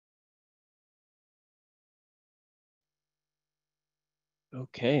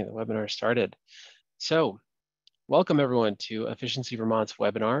Okay, the webinar started. So, welcome everyone to Efficiency Vermont's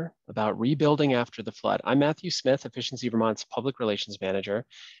webinar about rebuilding after the flood. I'm Matthew Smith, Efficiency Vermont's Public Relations Manager,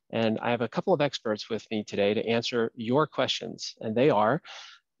 and I have a couple of experts with me today to answer your questions, and they are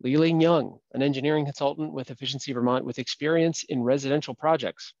Ling Young, an engineering consultant with Efficiency Vermont with experience in residential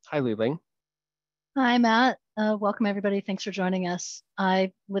projects. Hi, Ling. Hi, Matt. Welcome, everybody. Thanks for joining us.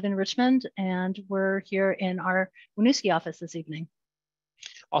 I live in Richmond, and we're here in our Winooski office this evening.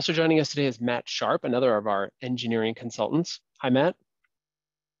 Also joining us today is Matt Sharpe, another of our engineering consultants. Hi, Matt.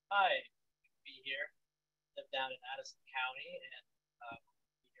 Hi, good to be here. I live down in Addison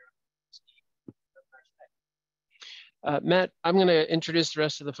County, and Matt, I'm going to introduce the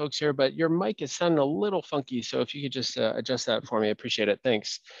rest of the folks here, but your mic is sounding a little funky, so if you could just adjust that for me, I appreciate it.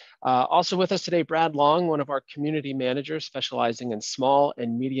 Thanks. Also with us today, Brad Long, one of our community managers specializing in small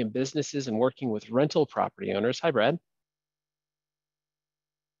and medium businesses and working with rental property owners. Hi, Brad.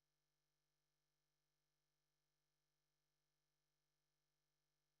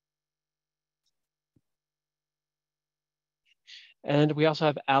 And we also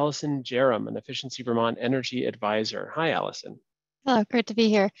have Allison Jerram, an Efficiency Vermont Energy Advisor. Hi, Allison. Oh, great to be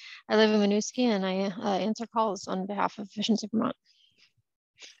here. I live in Winooski and I answer calls on behalf of Efficiency Vermont.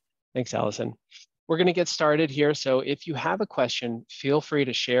 Thanks, Allison. We're going to get started here. So if you have a question, feel free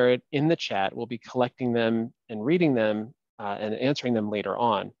to share it in the chat. We'll be collecting them and reading them and answering them later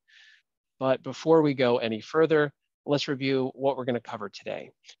on. But before we go any further, let's review what we're going to cover today.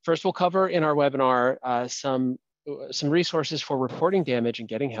 First, we'll cover in our webinar some resources for reporting damage and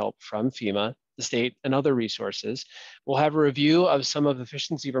getting help from FEMA, the state, and other resources. We'll have a review of some of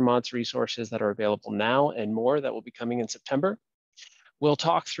Efficiency Vermont's resources that are available now and more that will be coming in September. We'll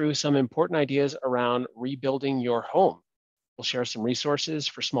talk through some important ideas around rebuilding your home. We'll share some resources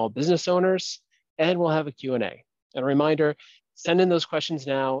for small business owners, and we'll have a Q&A. And a reminder, send in those questions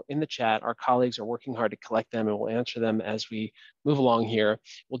now in the chat. Our colleagues are working hard to collect them, and we'll answer them as we move along here.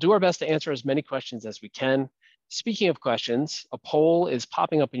 We'll do our best to answer as many questions as we can. Speaking of questions, a poll is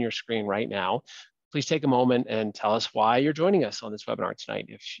popping up in your screen right now. Please take a moment and tell us why you're joining us on this webinar tonight,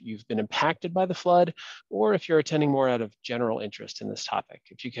 if you've been impacted by the flood, or if you're attending more out of general interest in this topic.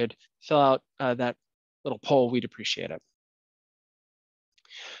 If you could fill out that little poll, we'd appreciate it.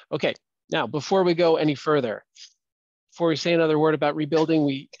 Okay, now before we go any further, before we say another word about rebuilding,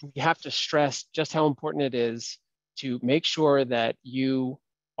 we have to stress just how important it is to make sure that you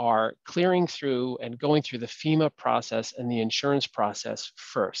are clearing through and going through the FEMA process and the insurance process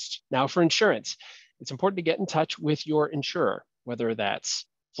first. Now for insurance, it's important to get in touch with your insurer, whether that's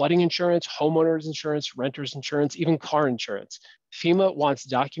flooding insurance, homeowners insurance, renters insurance, even car insurance. FEMA wants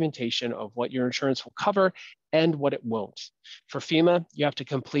documentation of what your insurance will cover and what it won't. For FEMA, you have to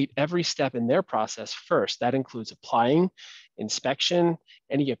complete every step in their process first. That includes applying, inspection,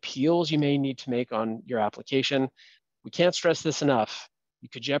 any appeals you may need to make on your application. We can't stress this enough. You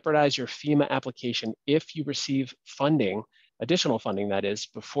could jeopardize your FEMA application if you receive funding, additional funding that is,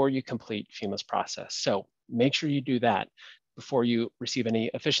 before you complete FEMA's process. So make sure you do that before you receive any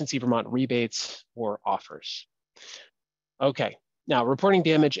Efficiency Vermont rebates or offers. Okay, now reporting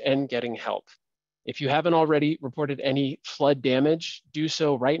damage and getting help. If you haven't already reported any flood damage, do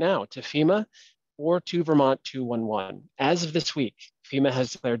so right now to FEMA or to Vermont 211. As of this week, FEMA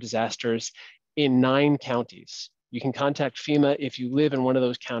has declared disasters in 9 counties. You can contact FEMA if you live in one of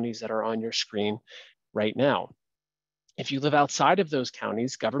those counties that are on your screen right now. If you live outside of those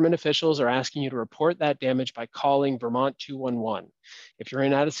counties, government officials are asking you to report that damage by calling Vermont 211. If you're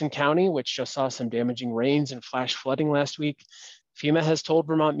in Addison County, which just saw some damaging rains and flash flooding last week, FEMA has told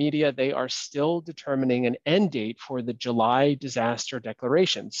Vermont media they are still determining an end date for the July disaster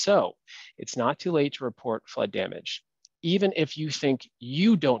declaration. So it's not too late to report flood damage. Even if you think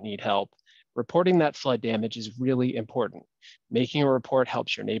you don't need help, reporting that flood damage is really important. Making a report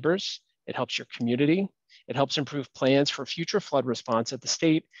helps your neighbors, it helps your community, it helps improve plans for future flood response at the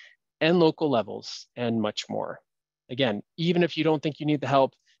state and local levels, and much more. Again, even if you don't think you need the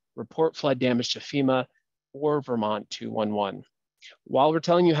help, report flood damage to FEMA or Vermont 211. While we're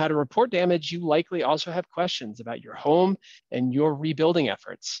telling you how to report damage, you likely also have questions about your home and your rebuilding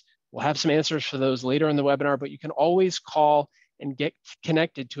efforts. We'll have some answers for those later in the webinar, but you can always call and get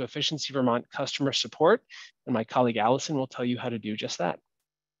connected to Efficiency Vermont customer support, and my colleague Allison will tell you how to do just that.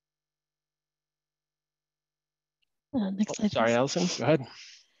 Next slide, Sorry, please. Allison, go ahead.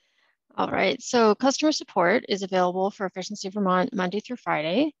 All right, so customer support is available for Efficiency Vermont Monday through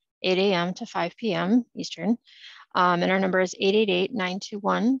Friday, 8 a.m. to 5 p.m. Eastern. And our number is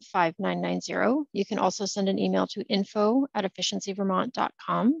 888-921-5990. You can also send an email to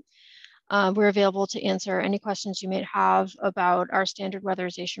info@efficiencyvermont.com. We're available to answer any questions you may have about our standard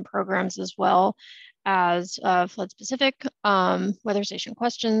weatherization programs, as well as flood-specific weatherization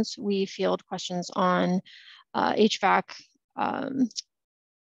questions. We field questions on HVAC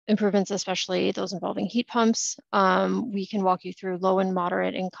improvements, especially those involving heat pumps. We can walk you through low and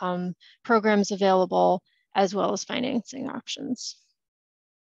moderate income programs available, as well as financing options.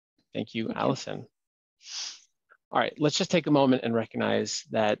 Thank you, Allison. All right, let's just take a moment and recognize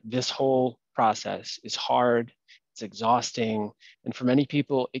that this whole process is hard, it's exhausting, and for many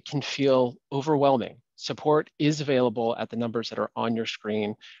people, it can feel overwhelming. Support is available at the numbers that are on your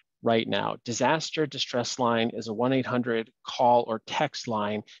screen right now. Disaster Distress Line is a 1-800 call or text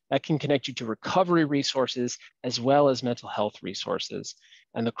line that can connect you to recovery resources as well as mental health resources.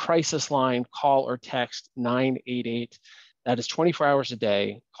 And the crisis line, call or text 988, that is 24 hours a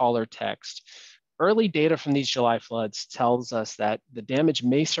day, call or text. Early data from these July floods tells us that the damage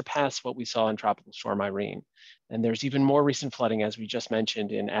may surpass what we saw in Tropical Storm Irene. And there's even more recent flooding, as we just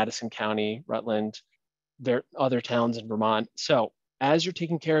mentioned, in Addison County, Rutland, there are other towns in Vermont. So as you're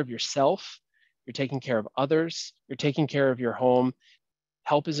taking care of yourself, you're taking care of others, you're taking care of your home,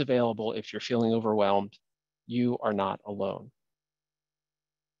 help is available if you're feeling overwhelmed. You are not alone.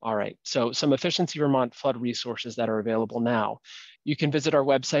 All right, so some Efficiency Vermont flood resources that are available now. You can visit our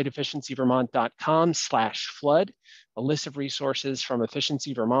website, efficiencyvermont.com/flood. A list of resources from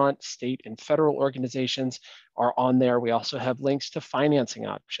Efficiency Vermont, state and federal organizations are on there. We also have links to financing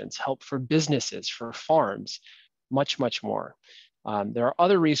options, help for businesses, for farms, much, much more. There are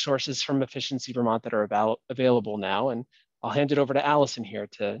other resources from Efficiency Vermont that are available now, and I'll hand it over to Allison here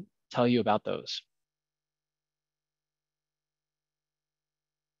to tell you about those.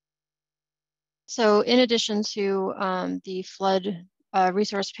 So in addition to the flood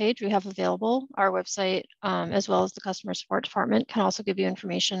resource page we have available, our website, as well as the customer support department, can also give you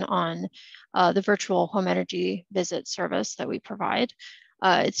information on the virtual home energy visit service that we provide.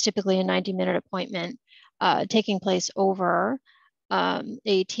 It's typically a 90-minute appointment taking place over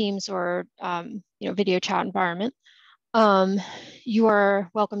a Teams or video chat environment. You are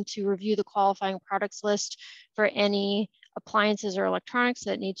welcome to review the qualifying products list for any appliances or electronics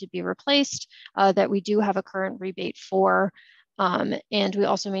that need to be replaced that we do have a current rebate for. And we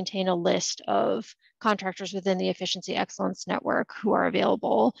also maintain a list of contractors within the Efficiency Excellence Network who are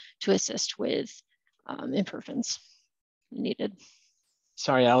available to assist with improvements needed.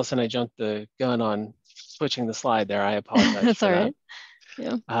 Sorry, Allison, I jumped the gun on switching the slide there. I apologize. That's for all that. right.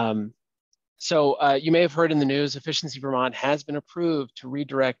 Yeah. So you may have heard in the news, Efficiency Vermont has been approved to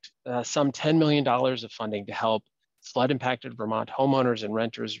redirect some $10 million of funding to help flood-impacted Vermont homeowners and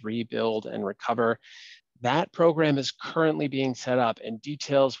renters rebuild and recover. That program is currently being set up and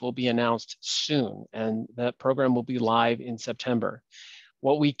details will be announced soon, and that program will be live in September.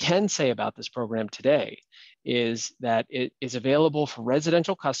 What we can say about this program today is that it is available for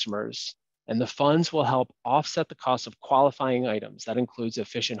residential customers, and the funds will help offset the cost of qualifying items. That includes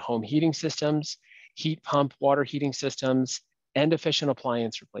efficient home heating systems, heat pump water heating systems, and efficient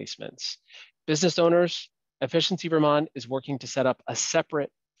appliance replacements. Business owners, Efficiency Vermont is working to set up a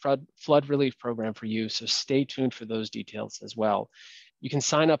separate flood relief program for you, so stay tuned for those details as well. You can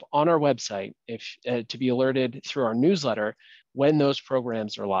sign up on our website to be alerted through our newsletter when those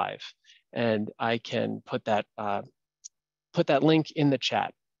programs are live. And I can put that link in the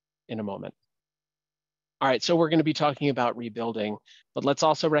chat in a moment. All right, so we're going to be talking about rebuilding, but let's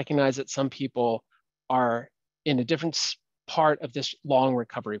also recognize that some people are in a different part of this long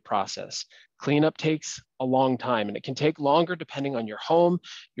recovery process. Cleanup takes a long time, and it can take longer depending on your home,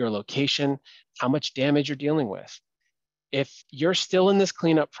 your location, how much damage you're dealing with. If you're still in this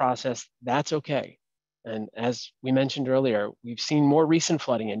cleanup process, that's okay. And as we mentioned earlier, we've seen more recent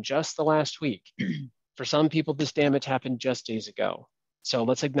flooding in just the last week. For some people, this damage happened just days ago. So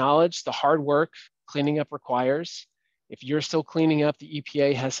let's acknowledge the hard work cleaning up requires. If you're still cleaning up, the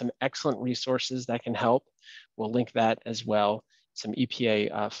EPA has some excellent resources that can help. We'll link that as well, some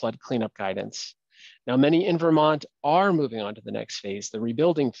EPA flood cleanup guidance. Now, many in Vermont are moving on to the next phase, the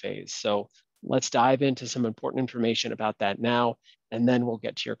rebuilding phase. So let's dive into some important information about that now, and then we'll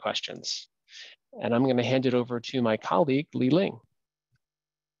get to your questions. And I'm going to hand it over to my colleague, Li Ling.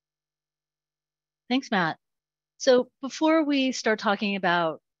 Thanks, Matt. So before we start talking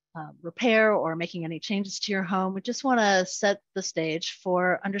about repair or making any changes to your home, we just want to set the stage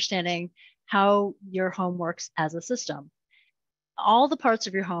for understanding how your home works as a system. All the parts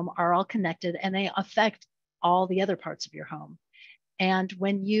of your home are all connected and they affect all the other parts of your home. And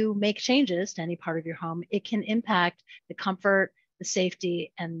when you make changes to any part of your home, it can impact the comfort, the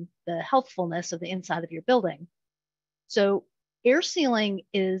safety, and the healthfulness of the inside of your building. So air sealing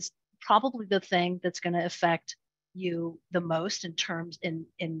is probably the thing that's going to affect you the most in terms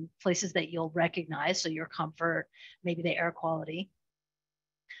in places that you'll recognize. So your comfort, maybe the air quality.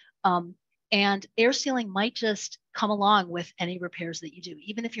 And air sealing might just come along with any repairs that you do,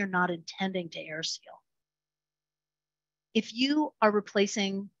 even if you're not intending to air seal. If you are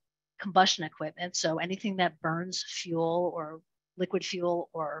replacing combustion equipment, so anything that burns fuel or liquid fuel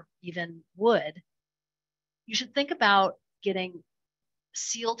or even wood, you should think about getting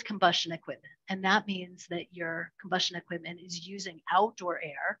sealed combustion equipment. And that means that your combustion equipment is using outdoor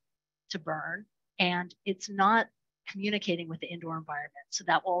air to burn, and it's not communicating with the indoor environment. So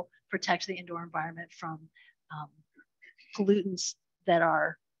that will protect the indoor environment from pollutants that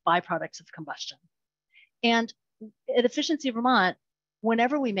are byproducts of combustion. And at Efficiency Vermont,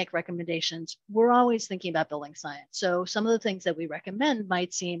 whenever we make recommendations, we're always thinking about building science. So some of the things that we recommend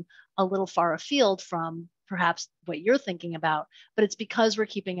might seem a little far afield from perhaps what you're thinking about, but it's because we're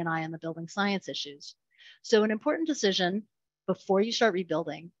keeping an eye on the building science issues. So an important decision before you start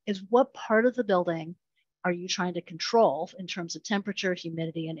rebuilding is what part of the building are you trying to control in terms of temperature,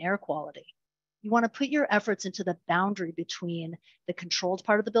 humidity, and air quality? You want to put your efforts into the boundary between the controlled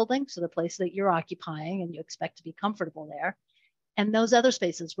part of the building, so the place that you're occupying and you expect to be comfortable there, and those other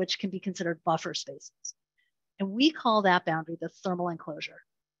spaces, which can be considered buffer spaces. And we call that boundary the thermal enclosure.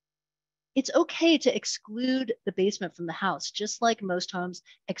 It's okay to exclude the basement from the house, just like most homes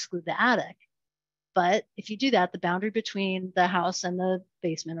exclude the attic. But if you do that, the boundary between the house and the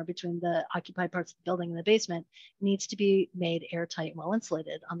basement, or between the occupied parts of the building and the basement, needs to be made airtight and well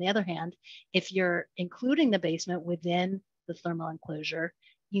insulated. On the other hand, if you're including the basement within the thermal enclosure,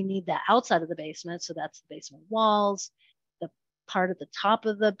 you need the outside of the basement. So that's the basement walls, the part at the top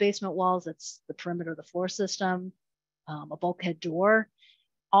of the basement walls, that's the perimeter of the floor system, a bulkhead door.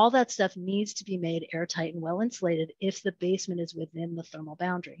 All that stuff needs to be made airtight and well insulated if the basement is within the thermal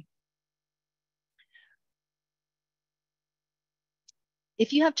boundary.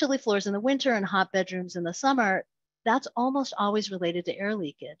 If you have chilly floors in the winter and hot bedrooms in the summer, that's almost always related to air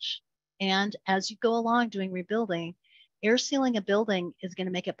leakage. And as you go along doing rebuilding, air sealing a building is going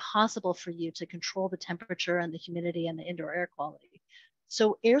to make it possible for you to control the temperature and the humidity and the indoor air quality.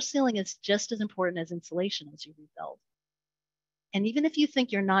 So air sealing is just as important as insulation as you rebuild. And even if you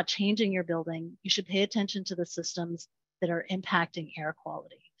think you're not changing your building, you should pay attention to the systems that are impacting air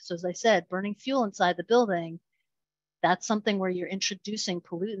quality. So as I said, burning fuel inside the building, that's something where you're introducing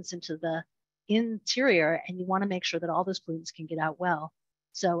pollutants into the interior, and you want to make sure that all those pollutants can get out well.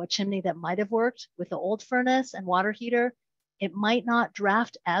 So a chimney that might have worked with the old furnace and water heater, it might not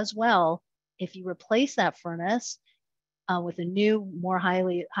draft as well if you replace that furnace with a new, more high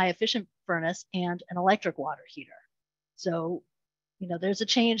efficient furnace and an electric water heater. So, you know, there's a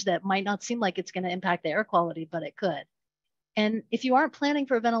change that might not seem like it's going to impact the air quality, but it could. And if you aren't planning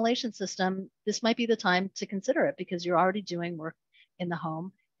for a ventilation system, this might be the time to consider it, because you're already doing work in the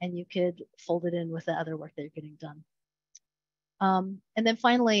home and you could fold it in with the other work that you're getting done. And then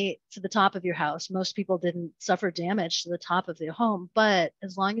finally, to the top of your house, most people didn't suffer damage to the top of their home, but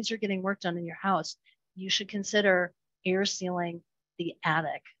as long as you're getting work done in your house, you should consider air sealing the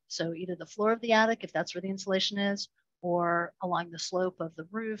attic. So either the floor of the attic, if that's where the insulation is, or along the slope of the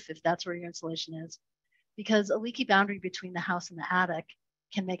roof, if that's where your insulation is. Because a leaky boundary between the house and the attic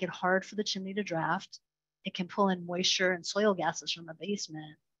can make it hard for the chimney to draft. It can pull in moisture and soil gases from the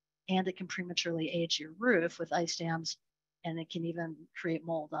basement, and it can prematurely age your roof with ice dams, and it can even create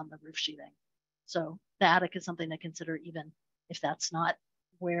mold on the roof sheathing. So the attic is something to consider, even if that's not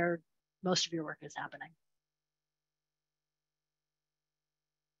where most of your work is happening.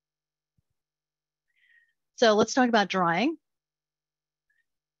 So let's talk about drying.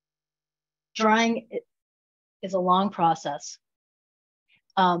 Drying is a long process.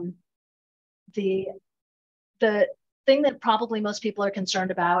 The thing that probably most people are concerned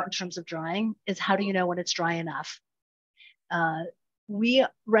about in terms of drying is, how do you know when it's dry enough? We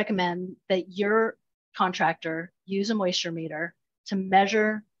recommend that your contractor use a moisture meter to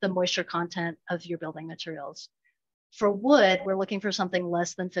measure the moisture content of your building materials. For wood, we're looking for something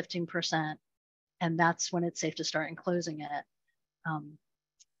less than 15%, and that's when it's safe to start enclosing it.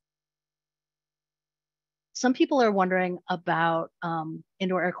 Some people are wondering about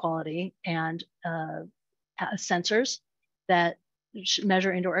indoor air quality and sensors that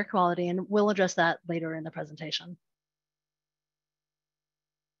measure indoor air quality, and we'll address that later in the presentation.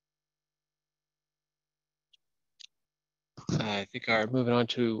 I think we're moving on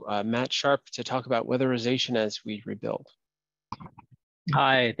to Matt Sharpe to talk about weatherization as we rebuild.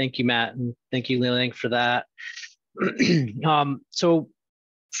 Hi, thank you, Matt, and thank you, Ling, for that. So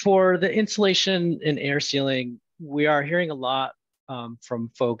for the insulation and air sealing, we are hearing a lot from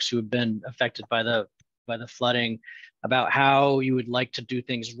folks who have been affected by the flooding about how you would like to do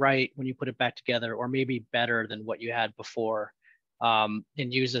things right when you put it back together, or maybe better than what you had before, and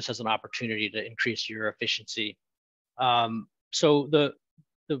use this as an opportunity to increase your efficiency. So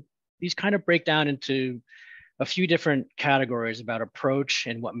these kind of break down into a few different categories about approach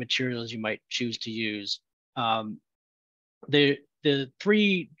and what materials you might choose to use. The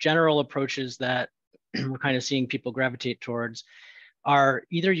three general approaches that we're kind of seeing people gravitate towards are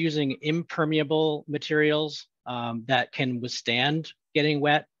either using impermeable materials that can withstand getting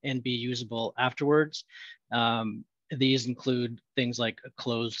wet and be usable afterwards. These include things like a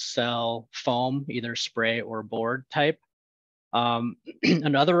closed cell foam, either spray or board type.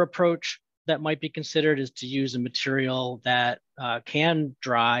 Another approach that might be considered is to use a material that can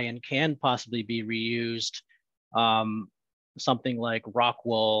dry and can possibly be reused, something like rock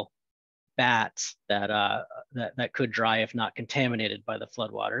wool bats that could dry if not contaminated by the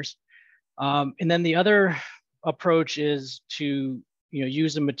floodwaters. And then the other approach is to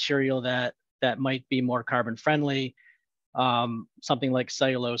use a material that might be more carbon friendly, something like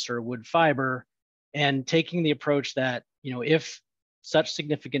cellulose or wood fiber, and taking the approach that if such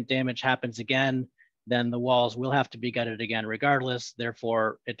significant damage happens again, then the walls will have to be gutted again regardless.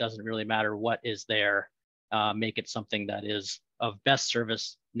 Therefore, it doesn't really matter what is there. Make it something that is of best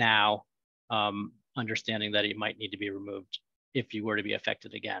service now, understanding that it might need to be removed if you were to be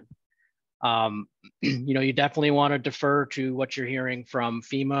affected again. You definitely want to defer to what you're hearing from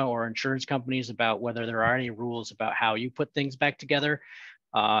FEMA or insurance companies about whether there are any rules about how you put things back together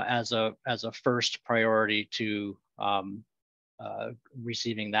as a first priority to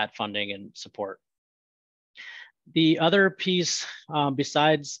receiving that funding and support. The other piece,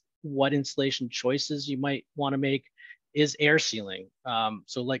 besides what insulation choices you might want to make, is air sealing.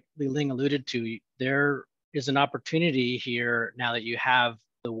 So like Ling alluded to, there is an opportunity here now that you have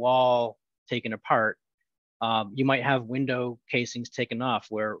the wall taken apart. You might have window casings taken off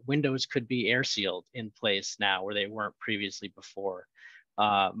where windows could be air sealed in place now where they weren't previously before.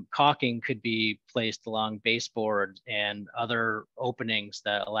 Caulking could be placed along baseboards and other openings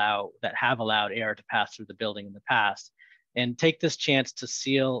that have allowed air to pass through the building in the past. And take this chance to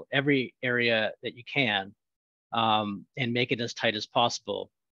seal every area that you can and make it as tight as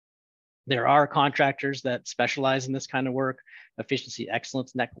possible. There are contractors that specialize in this kind of work, Efficiency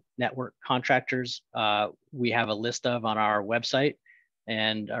Excellence Network contractors. We have a list of on our website,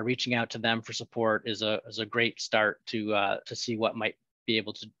 and reaching out to them for support is a great start to see what you might be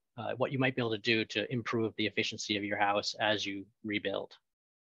able to do to improve the efficiency of your house as you rebuild.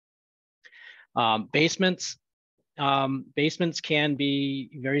 Basements can be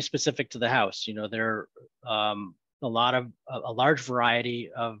very specific to the house. There are a large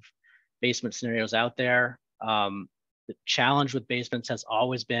variety of basement scenarios out there. The challenge with basements has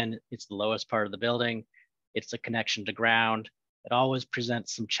always been it's the lowest part of the building. It's a connection to ground. It always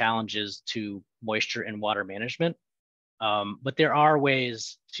presents some challenges to moisture and water management. But there are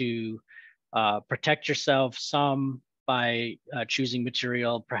ways to protect yourself, some by choosing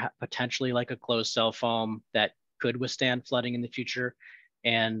material, potentially like a closed cell foam that could withstand flooding in the future.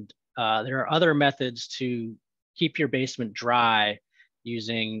 And there are other methods to keep your basement dry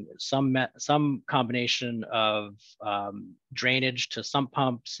using some combination of drainage to sump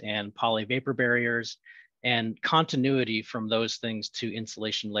pumps and poly vapor barriers and continuity from those things to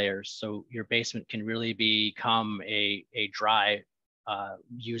insulation layers. So your basement can really become a dry,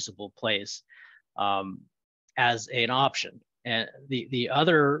 usable place as an option. And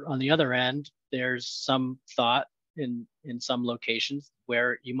on the other end, there's some thought in some locations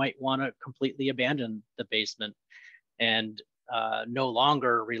where you might want to completely abandon the basement and no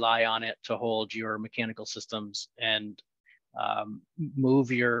longer rely on it to hold your mechanical systems and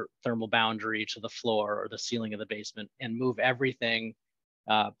move your thermal boundary to the floor or the ceiling of the basement and move everything,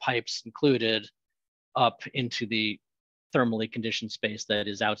 pipes included, up into the thermally conditioned space that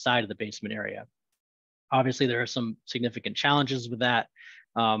is outside of the basement area. Obviously, there are some significant challenges with that,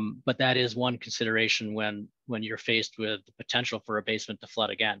 but that is one consideration when you're faced with the potential for a basement to flood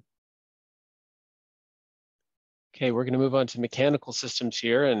again. Okay, we're going to move on to mechanical systems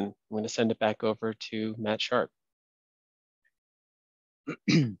here, and I'm going to send it back over to Matt Sharpe.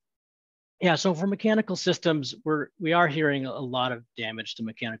 Yeah, so for mechanical systems, we are hearing a lot of damage to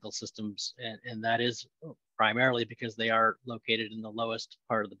mechanical systems, and that is primarily because they are located in the lowest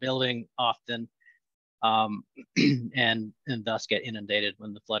part of the building often, and thus get inundated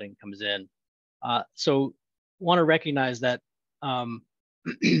when the flooding comes in. So want to recognize that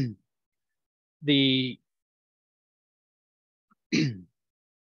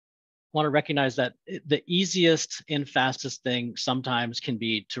want to recognize that the easiest and fastest thing sometimes can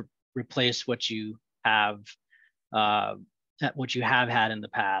be to replace what you have had in the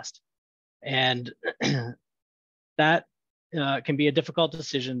past. And that can be a difficult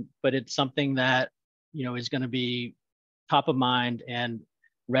decision, but it's something that, you know, is going to be top of mind and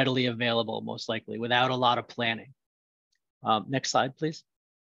readily available, most likely, without a lot of planning. Next slide, please.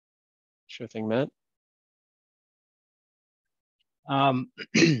 Sure thing, Matt.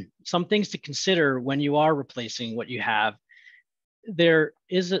 Some things to consider when you are replacing what you have. There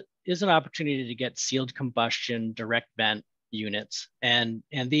is an opportunity to get sealed combustion direct vent units, and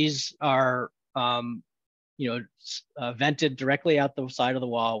these are vented directly out the side of the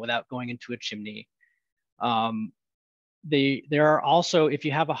wall without going into a chimney. There are also, if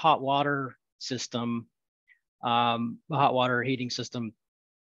you have a hot water system, a hot water heating system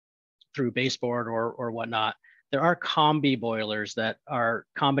through baseboard or whatnot, there are combi boilers that are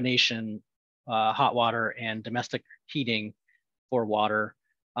combination hot water and domestic heating for water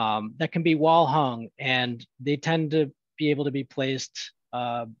that can be wall hung, and they tend to be able to be placed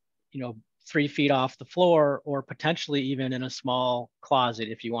 3 feet off the floor, or potentially even in a small closet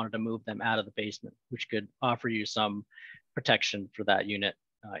if you wanted to move them out of the basement, which could offer you some protection for that unit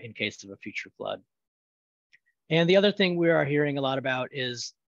in case of a future flood. And the other thing we are hearing a lot about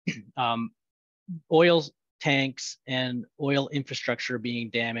is oil tanks and oil infrastructure being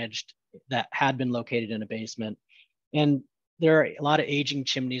damaged that had been located in a basement. And there are a lot of aging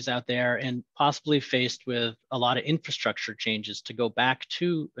chimneys out there, and possibly faced with a lot of infrastructure changes to go back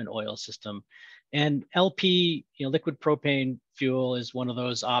to an oil system. And LP, liquid propane fuel, is one of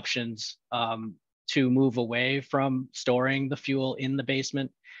those options to move away from storing the fuel in the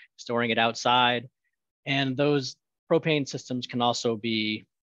basement, storing it outside. And those propane systems can also be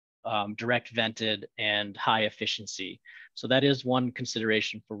direct vented and high efficiency. So that is one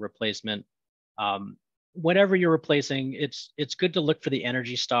consideration for replacement. Whatever you're replacing, it's good to look for the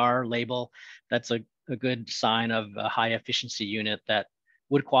Energy Star label. That's a good sign of a high efficiency unit that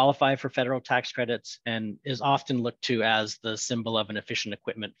would qualify for federal tax credits and is often looked to as the symbol of an efficient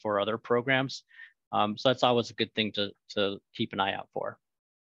equipment for other programs. So that's always a good thing to keep an eye out for.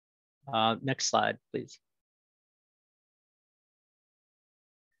 Next slide, please.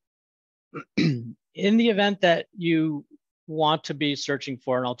 In the event that you want to be searching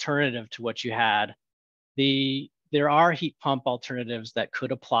for an alternative to what you had, there are heat pump alternatives that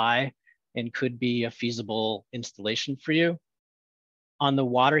could apply and could be a feasible installation for you. On the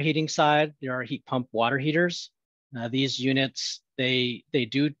water heating side, there are heat pump water heaters. These units, they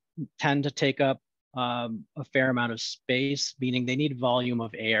do tend to take up a fair amount of space, meaning they need volume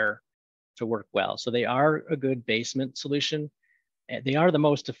of air to work well. So they are a good basement solution. They are the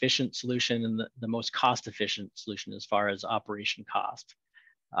most efficient solution and the most cost-efficient solution as far as operation cost.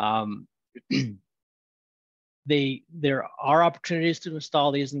 There are opportunities to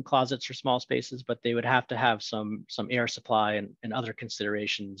install these in closets or small spaces, but they would have to have some air supply and other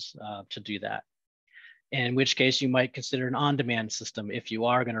considerations to do that. In which case you might consider an on-demand system if you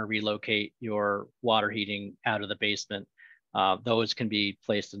are going to relocate your water heating out of the basement. Those can be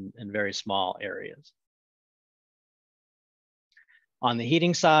placed in very small areas. On the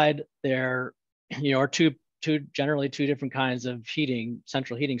heating side, there are generally two different kinds of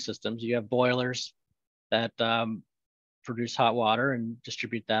central heating systems. You have boilers that produce hot water and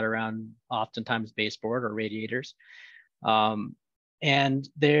distribute that around, oftentimes baseboard or radiators. And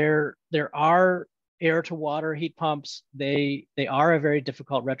there are air to water heat pumps. They are a very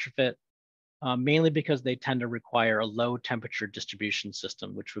difficult retrofit, mainly because they tend to require a low temperature distribution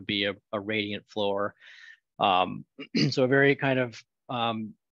system, which would be a radiant floor. So a very kind of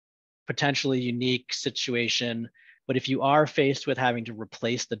potentially unique situation. But if you are faced with having to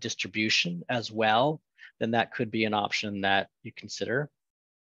replace the distribution as well, then that could be an option that you consider.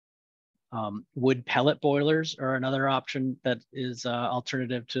 Wood pellet boilers are another option that is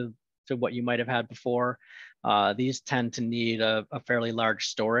alternative to what you might have had before. These tend to need a fairly large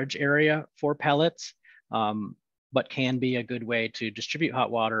storage area for pellets, but can be a good way to distribute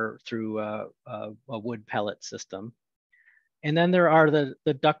hot water through a wood pellet system. And then there are the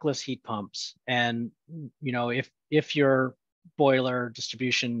ductless heat pumps. And if your boiler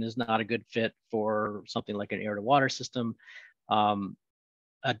distribution is not a good fit for something like an air to water system,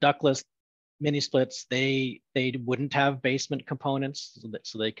 a ductless mini splits, they wouldn't have basement components,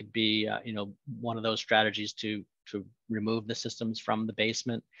 so they could be one of those strategies to remove the systems from the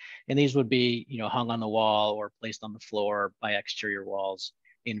basement. And these would be hung on the wall or placed on the floor by exterior walls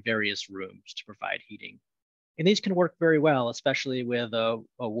in various rooms to provide heating. And these can work very well, especially with a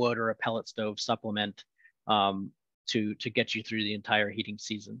wood or a pellet stove supplement to get you through the entire heating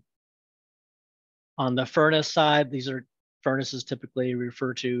season. On the furnace side, these are furnaces typically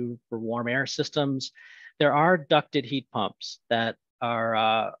referred to for warm air systems. There are ducted heat pumps that are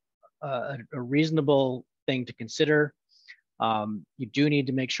a reasonable thing to consider. You do need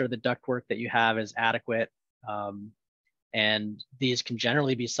to make sure the ductwork that you have is adequate. And these can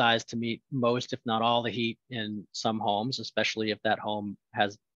generally be sized to meet most, if not all, the heat in some homes, especially if that home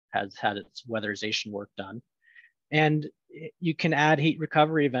has had its weatherization work done. And you can add heat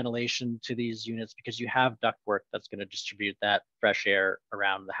recovery ventilation to these units because you have ductwork that's going to distribute that fresh air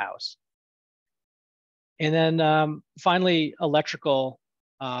around the house. And then finally, electrical.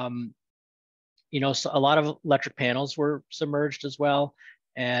 So a lot of electric panels were submerged as well.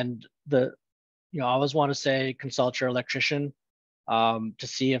 And I always want to say consult your electrician to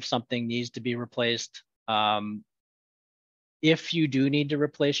see if something needs to be replaced. If you do need to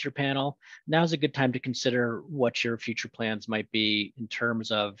replace your panel, now's a good time to consider what your future plans might be in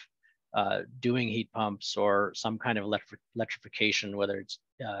terms of doing heat pumps or some kind of electrification, whether it's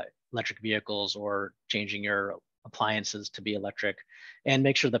electric vehicles or changing your appliances to be electric, and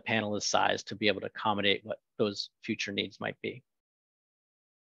make sure the panel is sized to be able to accommodate what those future needs might be.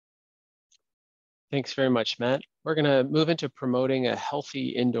 Thanks very much, Matt. We're going to move into promoting a healthy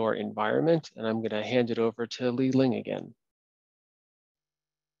indoor environment, and I'm going to hand it over to Ling again.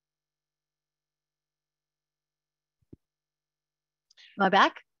 Am I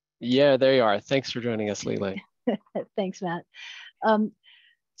back? Yeah, there you are. Thanks for joining us, Ling. Thanks, Matt.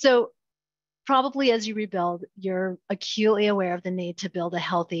 So probably as you rebuild, you're acutely aware of the need to build a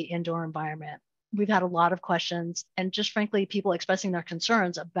healthy indoor environment. We've had a lot of questions and just frankly, people expressing their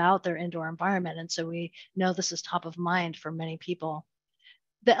concerns about their indoor environment. And so we know this is top of mind for many people.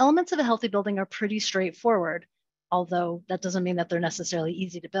 The elements of a healthy building are pretty straightforward, although that doesn't mean that they're necessarily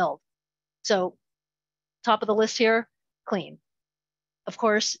easy to build. So top of the list here, clean. Of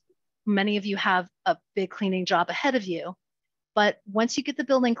course, many of you have a big cleaning job ahead of you, but once you get the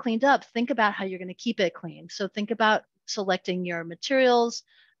building cleaned up, think about how you're going to keep it clean. So think about selecting your materials.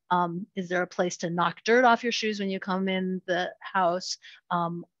 Is there a place to knock dirt off your shoes when you come in the house?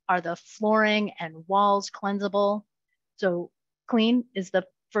 Are the flooring and walls cleansable? So clean is the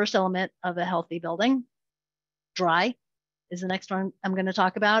first element of a healthy building. Dry is the next one I'm going to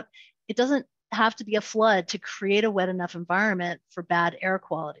talk about. It doesn't have to be a flood to create a wet enough environment for bad air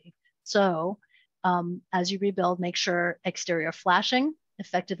quality. So as you rebuild, make sure exterior flashing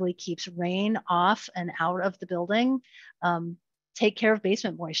effectively keeps rain off and out of the building. Take care of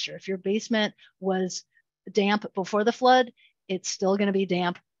basement moisture. If your basement was damp before the flood, it's still going to be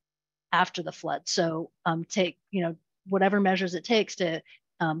damp after the flood. So take whatever measures it takes to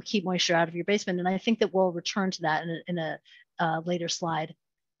keep moisture out of your basement. And I think that we'll return to that in a later slide.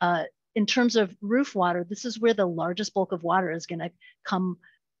 In terms of roof water, this is where the largest bulk of water is going to come,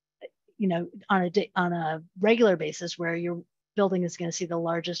 on a regular basis, where your building is going to see the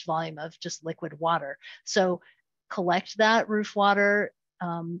largest volume of just liquid water. So collect that roof water,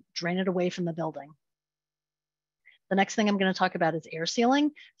 drain it away from the building. The next thing I'm going to talk about is air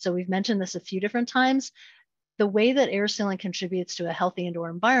sealing. So we've mentioned this a few different times. The way that air sealing contributes to a healthy indoor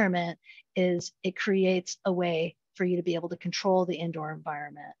environment is it creates a way for you to be able to control the indoor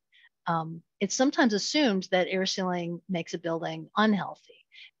environment. It's sometimes assumed that air sealing makes a building unhealthy,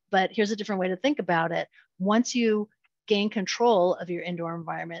 but here's a different way to think about it. Once you gain control of your indoor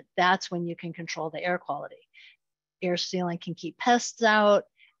environment, that's when you can control the air quality. Air sealing can keep pests out.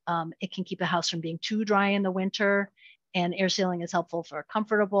 It can keep a house from being too dry in the winter, and air sealing is helpful for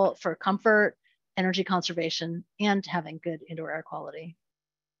comfort, energy conservation, and having good indoor air quality.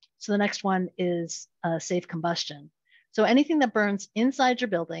 So the next one is safe combustion. So anything that burns inside your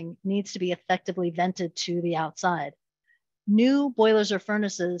building needs to be effectively vented to the outside. New boilers or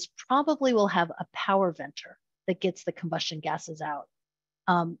furnaces probably will have a power venter that gets the combustion gases out.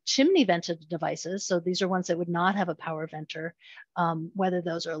 Chimney vented devices, so these are ones that would not have a power venter, whether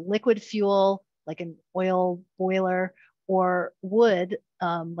those are liquid fuel, like an oil boiler, or wood,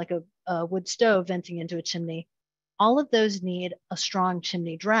 like a wood stove venting into a chimney, all of those need a strong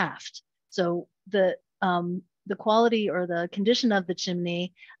chimney draft. So the quality or the condition of the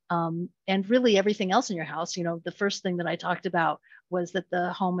chimney and really everything else in your house, the first thing that I talked about was that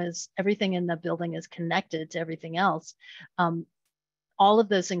the home is, everything in the building is connected to everything else. All of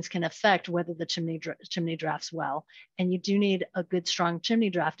those things can affect whether the chimney drafts well. And you do need a good, strong chimney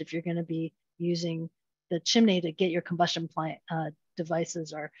draft if you're going to be using the chimney to get your combustion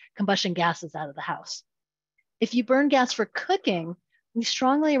devices or combustion gases out of the house. If you burn gas for cooking, we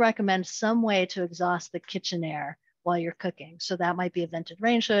strongly recommend some way to exhaust the kitchen air while you're cooking. So that might be a vented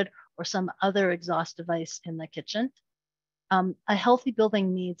range hood or some other exhaust device in the kitchen. A healthy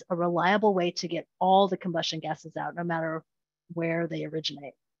building needs a reliable way to get all the combustion gases out, no matter where they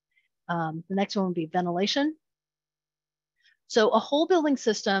originate. The next one would be ventilation. So a whole building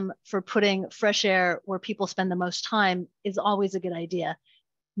system for putting fresh air where people spend the most time is always a good idea.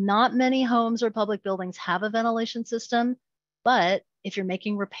 Not many homes or public buildings have a ventilation system, but if you're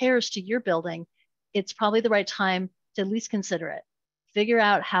making repairs to your building, it's probably the right time to at least consider it. Figure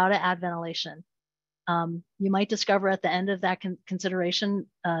out how to add ventilation. You might discover at the end of that consideration,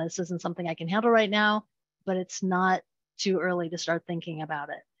 this isn't something I can handle right now, but it's not too early to start thinking about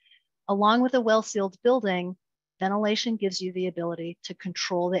it. Along with a well-sealed building, ventilation gives you the ability to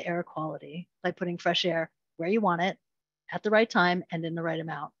control the air quality by putting fresh air where you want it, at the right time, and in the right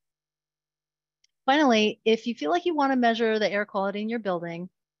amount. Finally, if you feel like you want to measure the air quality in your building,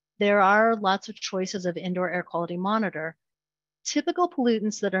 there are lots of choices of indoor air quality monitor. Typical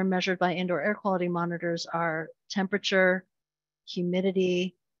pollutants that are measured by indoor air quality monitors are temperature,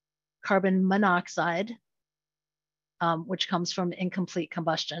 humidity, carbon monoxide, which comes from incomplete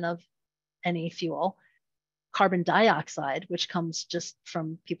combustion of any fuel, carbon dioxide, which comes just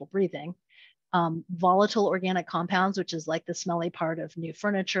from people breathing, volatile organic compounds, which is like the smelly part of new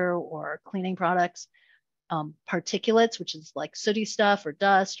furniture or cleaning products, particulates, which is like sooty stuff or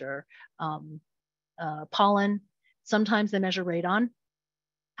dust or pollen. Sometimes they measure radon.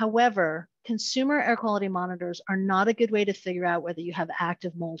 However, consumer air quality monitors are not a good way to figure out whether you have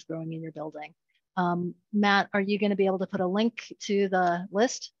active mold growing in your building. Matt, are you going to be able to put a link to the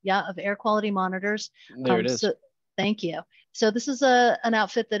list, of air quality monitors? There it is. So, thank you. So this is an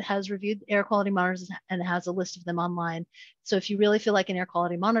outfit that has reviewed air quality monitors and has a list of them online. So if you really feel like an air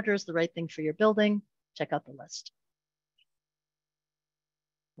quality monitor is the right thing for your building, check out the list.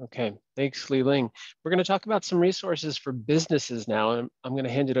 Okay, thanks, Ling. We're going to talk about some resources for businesses now, and I'm going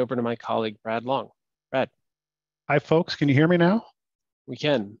to hand it over to my colleague, Brad Long. Brad. Hi, folks. Can you hear me now? We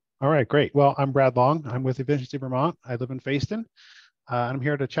can. All right, great. Well, I'm Brad Long. I'm with Efficiency Vermont. I live in Fayston. I'm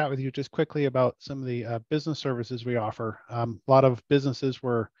here to chat with you just quickly about some of the business services we offer. A lot of businesses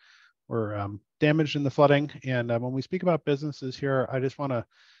were damaged in the flooding, and when we speak about businesses here, I just want to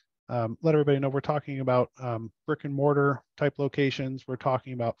let everybody know we're talking about brick and mortar type locations. We're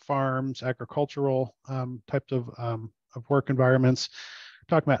talking about farms, agricultural types of work environments.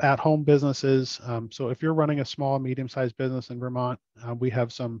 We're talking about at-home businesses. So if you're running a small, medium-sized business in Vermont, we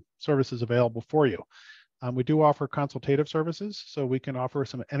have some services available for you. We do offer consultative services, so we can offer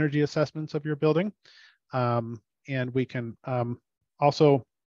some energy assessments of your building, and we can also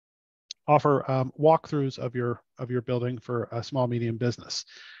offer walkthroughs of your building for a small, medium business.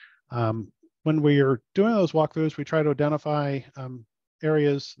 When we are doing those walkthroughs, we try to identify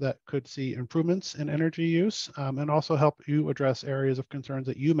areas that could see improvements in energy use and also help you address areas of concerns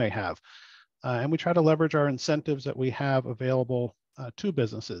that you may have. And we try to leverage our incentives that we have available to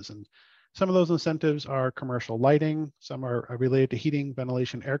businesses. And some of those incentives are commercial lighting, some are related to heating,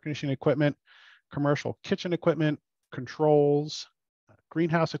 ventilation, air conditioning equipment, commercial kitchen equipment, controls,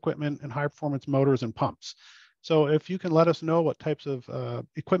 greenhouse equipment, and high performance motors and pumps. So if you can let us know what types of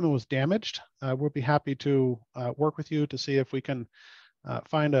equipment was damaged, we'll be happy to work with you to see if we can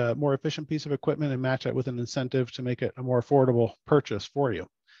find a more efficient piece of equipment and match it with an incentive to make it a more affordable purchase for you.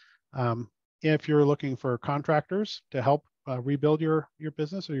 If you're looking for contractors to help rebuild your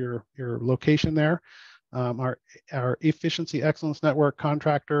business or your location there, our Efficiency Excellence Network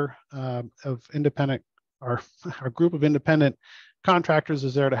contractor of independent, our group of independent contractors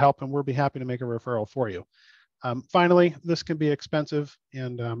is there to help, and we'll be happy to make a referral for you. Finally, this can be expensive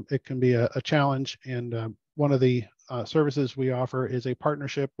and it can be a challenge. And one of the services we offer is a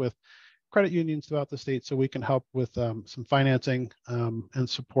partnership with credit unions throughout the state, so we can help with some financing and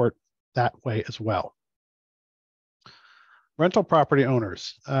support that way as well. Rental property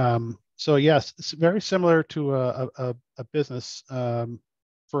owners. So yes, it's very similar to a business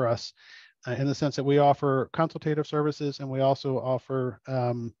for us in the sense that we offer consultative services, and we also offer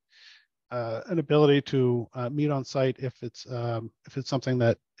an ability to meet on site if it's something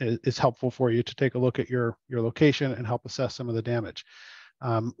that is helpful for you to take a look at your location and help assess some of the damage.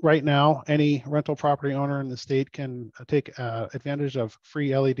 Right now, any rental property owner in the state can take advantage of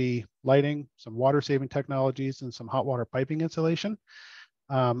free LED lighting, some water saving technologies, and some hot water piping installation.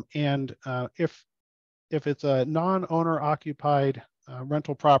 And if it's a non-owner occupied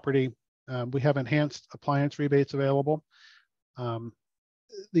rental property, we have enhanced appliance rebates available.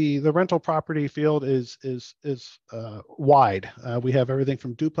 The rental property field is wide. We have everything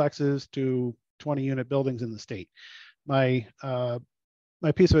from duplexes to 20-unit buildings in the state. My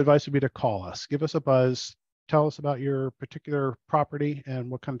piece of advice would be to call us, give us a buzz, tell us about your particular property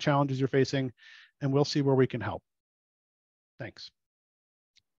and what kind of challenges you're facing, and we'll see where we can help. Thanks.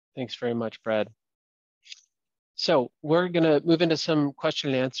 Thanks very much, Brad. So we're going to move into some question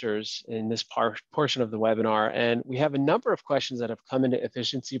and answers in this portion of the webinar. And we have a number of questions that have come into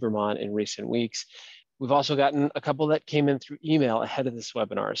Efficiency Vermont in recent weeks. We've also gotten a couple that came in through email ahead of this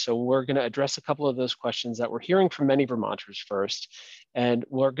webinar. So we're going to address a couple of those questions that we're hearing from many Vermonters first. And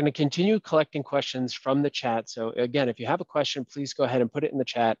we're going to continue collecting questions from the chat. So again, if you have a question, please go ahead and put it in the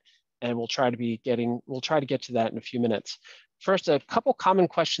chat, and we'll try to get to that in a few minutes. First, a couple common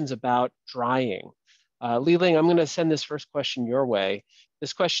questions about drying. Ling, I'm going to send this first question your way.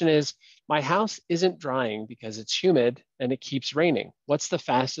 This question is, my house isn't drying because it's humid and it keeps raining. What's the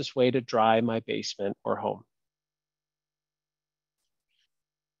fastest way to dry my basement or home?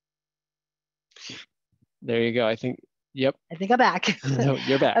 There you go. I think, yep. I think I'm back. No,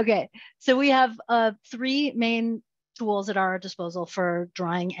 you're back. Okay, so we have 3 main tools at our disposal for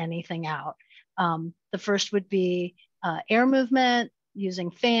drying anything out. The first would be air movement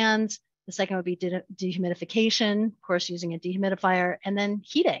using fans. The second would be dehumidification, of course, using a dehumidifier, and then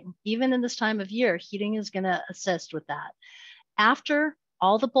heating. Even in this time of year, heating is going to assist with that. After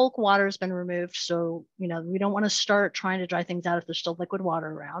all the bulk water has been removed, so we don't want to start trying to dry things out if there's still liquid water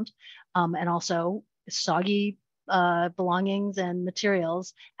around, and also soggy belongings and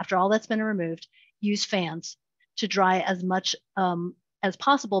materials. After all that's been removed, use fans to dry as much as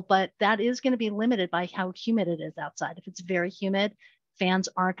possible, but that is going to be limited by how humid it is outside. If it's very humid, fans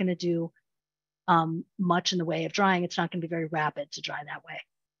aren't going to do much in the way of drying. It's not going to be very rapid to dry that way.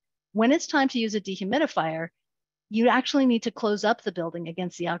 When it's time to use a dehumidifier, you actually need to close up the building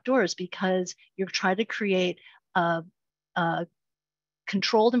against the outdoors, because you're trying to create a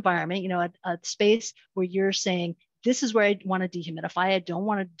controlled environment, a space where you're saying, this is where I want to dehumidify. I don't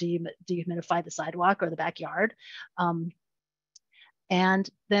want to dehumidify the sidewalk or the backyard. And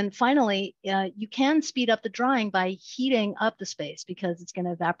then finally, you can speed up the drying by heating up the space, because it's going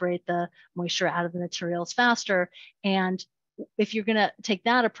to evaporate the moisture out of the materials faster. And if you're going to take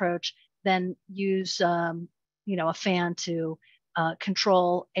that approach, then use a fan to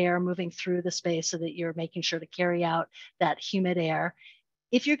control air moving through the space so that you're making sure to carry out that humid air.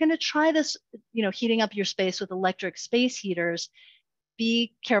 If you're going to try this, heating up your space with electric space heaters,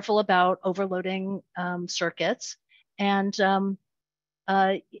 be careful about overloading circuits. And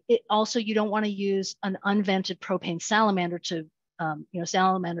also, you don't want to use an unvented propane salamander to,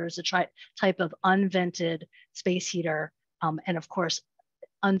 salamander is a type of unvented space heater. And of course,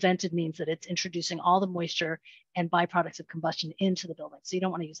 unvented means that it's introducing all the moisture and byproducts of combustion into the building. So you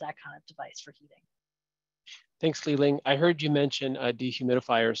don't want to use that kind of device for heating. Thanks, Ling. I heard you mention a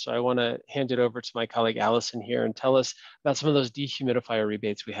dehumidifier, so I want to hand it over to my colleague Allison here and tell us about some of those dehumidifier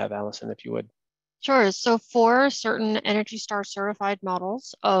rebates we have, Allison, if you would. Sure. So for certain Energy Star certified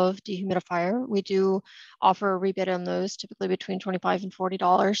models of dehumidifier, we do offer a rebate on those, typically between $25 and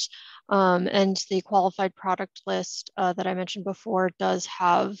 $40. And the qualified product list that I mentioned before does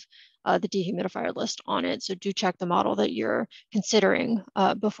have the dehumidifier list on it. So do check the model that you're considering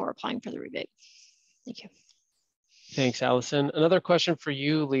before applying for the rebate. Thank you. Thanks, Allison. Another question for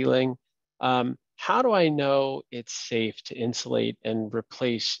you, Ling. How do I know it's safe to insulate and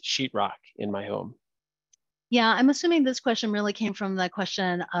replace sheetrock in my home? Yeah, I'm assuming this question really came from the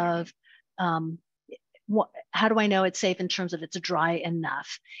question of how do I know it's safe in terms of it's dry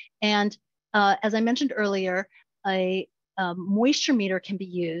enough? And as I mentioned earlier, a moisture meter can be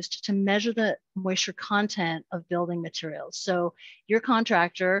used to measure the moisture content of building materials. So your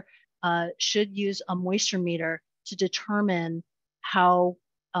contractor should use a moisture meter to determine how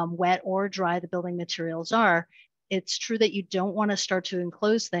wet or dry the building materials are. It's true that you don't want to start to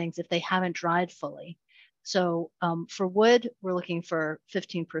enclose things if they haven't dried fully. So for wood, we're looking for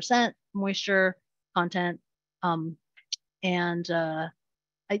 15% moisture content. I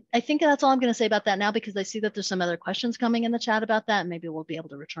think that's all I'm going to say about that now, because I see that there's some other questions coming in the chat about that, and maybe we'll be able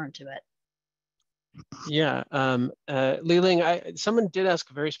to return to it. Yeah, Ling, someone did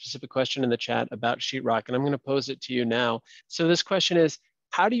ask a very specific question in the chat about sheetrock, and I'm going to pose it to you now. So this question is,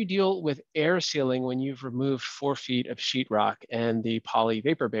 how do you deal with air sealing when you've removed 4 feet of sheetrock and the poly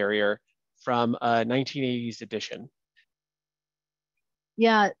vapor barrier from a 1980s edition?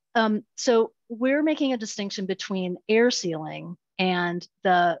 Yeah, so we're making a distinction between air sealing and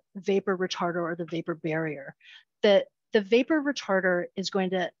the vapor retarder or the vapor barrier. The vapor retarder is going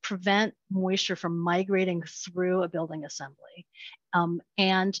to prevent moisture from migrating through a building assembly.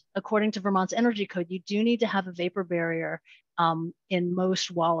 And according to Vermont's Energy Code, you do need to have a vapor barrier in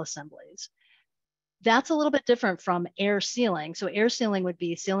most wall assemblies. That's a little bit different from air sealing. So air sealing would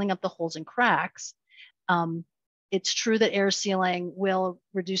be sealing up the holes and cracks. It's true that air sealing will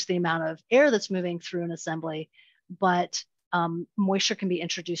reduce the amount of air that's moving through an assembly, but moisture can be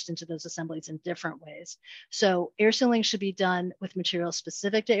introduced into those assemblies in different ways. So air sealing should be done with materials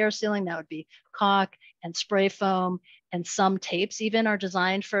specific to air sealing. That would be caulk and spray foam, and some tapes even are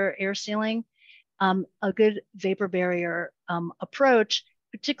designed for air sealing. A good vapor barrier approach,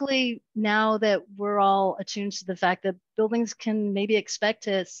 particularly now that we're all attuned to the fact that buildings can maybe expect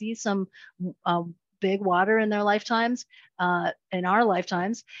to see some big water in their lifetimes, in our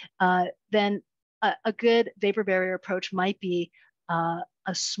lifetimes, then a good vapor barrier approach might be a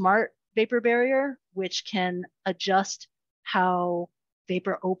smart vapor barrier, which can adjust how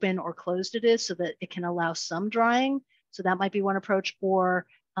vapor open or closed it is so that it can allow some drying. So that might be one approach, or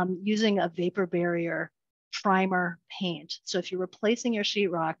using a vapor barrier primer paint. So if you're replacing your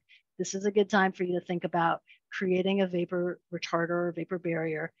sheetrock, this is a good time for you to think about creating a vapor retarder or vapor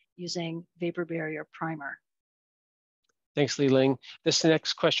barrier using vapor barrier primer. Thanks, Ling. This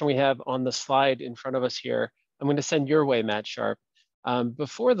next question we have on the slide in front of us here, I'm going to send your way, Matt Sharpe.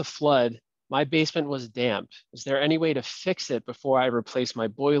 Before the flood, my basement was damp. Is there any way to fix it before I replace my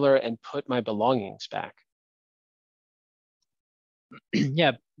boiler and put my belongings back?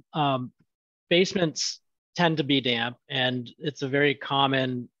 Yeah, basements tend to be damp, and it's a very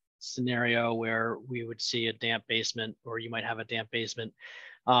common scenario where we would see a damp basement, or you might have a damp basement.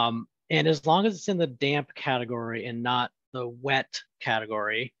 And as long as it's in the damp category and not the wet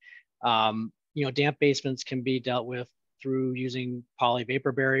category, damp basements can be dealt with through using poly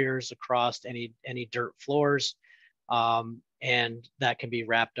vapor barriers across any dirt floors, and that can be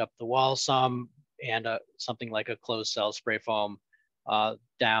wrapped up the wall some, and something like a closed cell spray foam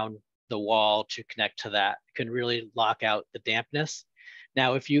down the wall to connect to that can really lock out the dampness.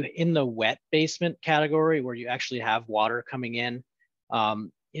 Now, if you in the wet basement category where you actually have water coming in,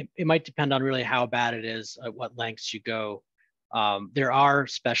 it might depend on really how bad it is, at what lengths you go. There are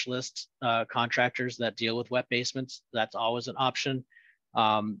specialist contractors that deal with wet basements. That's always an option.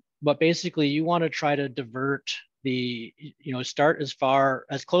 But basically, you want to try to divert start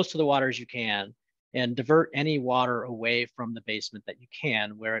as close to the water as you can, and divert any water away from the basement that you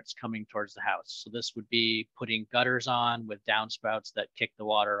can where it's coming towards the house. So this would be putting gutters on with downspouts that kick the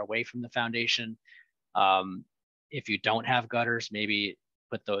water away from the foundation. If you don't have gutters, maybe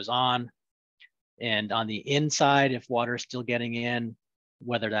put those on. And on the inside, if water is still getting in,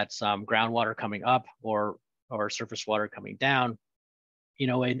 whether that's groundwater coming up or surface water coming down,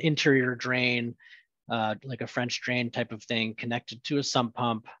 an interior drain, like a French drain type of thing connected to a sump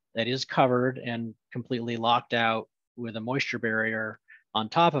pump that is covered and completely locked out with a moisture barrier on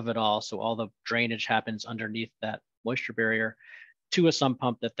top of it all. So all the drainage happens underneath that moisture barrier to a sump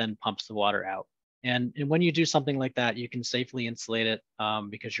pump that then pumps the water out. And when you do something like that, you can safely insulate it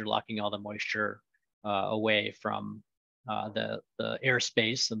because you're locking all the moisture away from the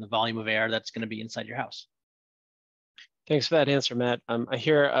airspace and the volume of air that's going to be inside your house. Thanks for that answer, Matt. I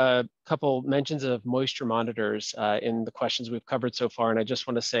hear a couple mentions of moisture monitors in the questions we've covered so far, and I just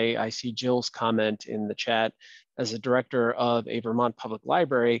want to say I see Jill's comment in the chat. As a director of a Vermont public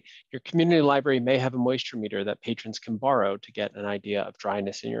library, your community library may have a moisture meter that patrons can borrow to get an idea of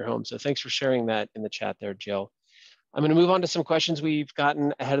dryness in your home. So thanks for sharing that in the chat there, Jill. I'm going to move on to some questions we've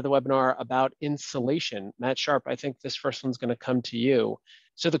gotten ahead of the webinar about insulation. Matt Sharpe, I think this first one's going to come to you.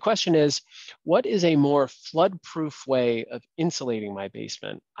 So the question is, what is a more flood-proof way of insulating my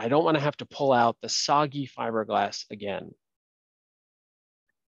basement? I don't want to have to pull out the soggy fiberglass again.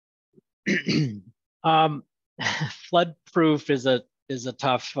 Flood-proof is a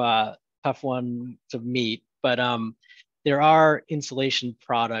tough one to meet, but there are insulation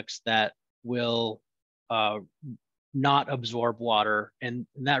products that will not absorb water, and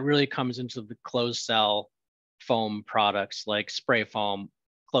that really comes into the closed cell foam products like spray foam,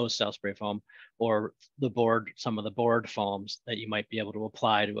 closed cell spray foam, or some of the board foams that you might be able to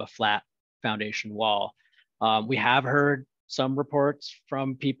apply to a flat foundation wall. We have heard some reports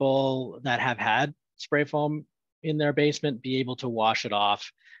from people that have had spray foam in their basement be able to wash it off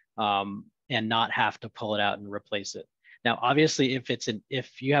and not have to pull it out and replace it. Now, obviously,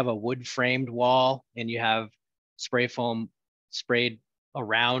 if you have a wood framed wall and you have spray foam sprayed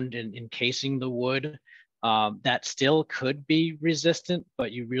around and encasing the wood, that still could be resistant,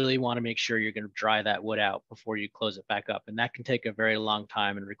 but you really want to make sure you're going to dry that wood out before you close it back up. And that can take a very long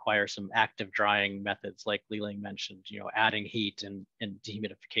time and require some active drying methods like Ling mentioned, adding heat and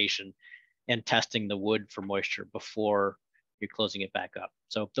dehumidification and testing the wood for moisture before you're closing it back up.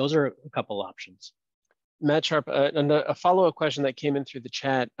 So those are a couple options. Matt Sharpe, and a follow-up question that came in through the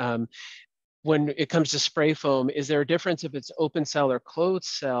chat. When it comes to spray foam, is there a difference if it's open cell or closed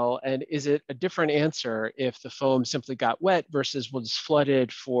cell? And is it a different answer if the foam simply got wet versus was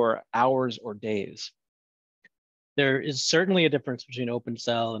flooded for hours or days? There is certainly a difference between open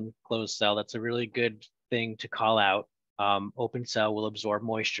cell and closed cell. That's a really good thing to call out. Open cell will absorb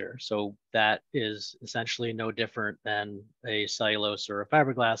moisture. So that is essentially no different than a cellulose or a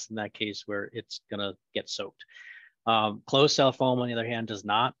fiberglass in that case where it's gonna get soaked. Closed cell foam, on the other hand, does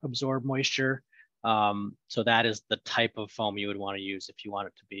not absorb moisture. So that is the type of foam you would want to use if you want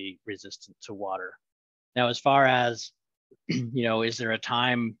it to be resistant to water. Now, as far as, is there a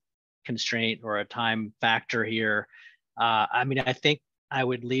time constraint or a time factor here? I mean, I think I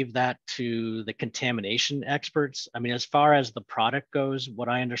would leave that to the contamination experts. I mean, as far as the product goes, what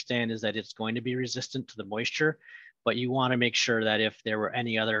I understand is that it's going to be resistant to the moisture, but you want to make sure that if there were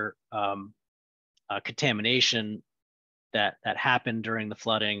any other contamination that happened during the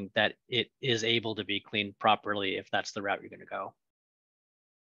flooding, that it is able to be cleaned properly if that's the route you're going to go.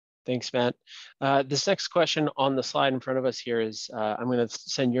 Thanks, Matt. This next question on the slide in front of us here is, I'm going to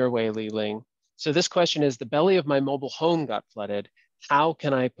send your way, Ling. So this question is, the belly of my mobile home got flooded. How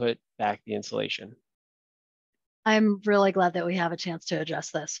can I put back the insulation? I'm really glad that we have a chance to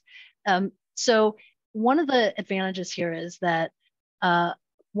address this. So one of the advantages here is that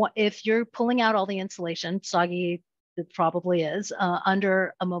if you're pulling out all the insulation, soggy it probably is,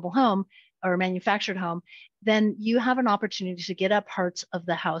 under a mobile home or a manufactured home, then you have an opportunity to get at parts of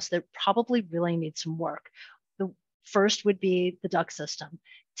the house that probably really need some work. The first would be the duct system.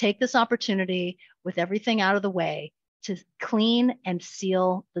 Take this opportunity with everything out of the way to clean and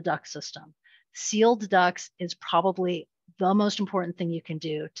seal the duct system. Sealed ducts is probably the most important thing you can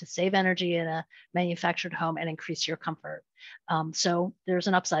do to save energy in a manufactured home and increase your comfort. So there's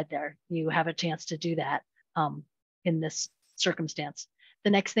an upside there. You have a chance to do that in this circumstance.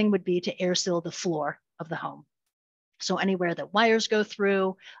 The next thing would be to air seal the floor of the home. So anywhere that wires go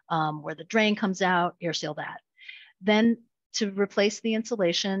through, where the drain comes out, air seal that. Then to replace the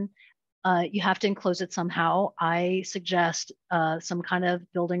insulation, you have to enclose it somehow. I suggest some kind of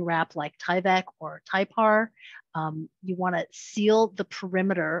building wrap like Tyvek or Typar. You want to seal the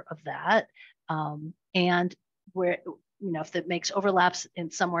perimeter of that, and where, if it makes overlaps in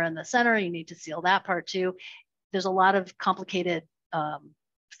somewhere in the center, you need to seal that part too. There's a lot of complicated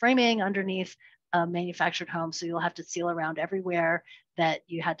framing underneath a manufactured home, so you'll have to seal around everywhere that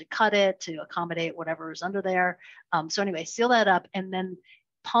you had to cut it to accommodate whatever is under there. So anyway, seal that up, and then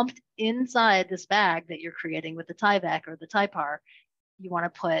pumped inside this bag that you're creating with the Tyvek or the Typar, you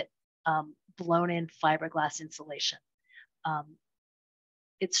want to put blown in fiberglass insulation.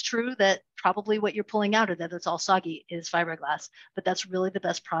 It's true that probably what you're pulling out of that that's all soggy is fiberglass, but that's really the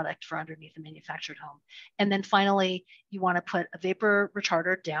best product for underneath a manufactured home. And then finally, you want to put a vapor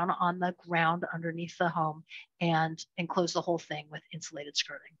retarder down on the ground underneath the home and enclose the whole thing with insulated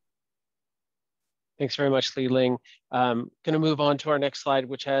skirting. Thanks very much, Ling. Going to move on to our next slide,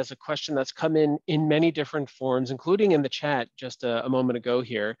 which has a question that's come in many different forms, including in the chat just a moment ago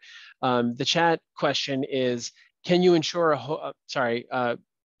here. The chat question is, can you ensure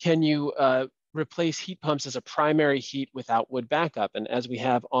can you replace heat pumps as a primary heat without wood backup? And as we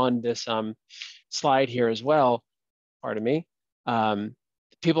have on this slide here as well, pardon me,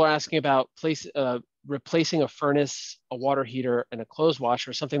 people are asking about replacing a furnace, a water heater, and a clothes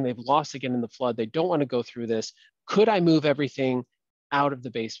washer, something they've lost again in the flood. They don't want to go through this. Could I move everything out of the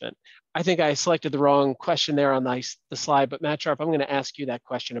basement? I think I selected the wrong question there on the slide, but Matt Sharpe, I'm going to ask you that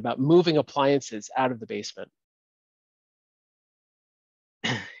question about moving appliances out of the basement.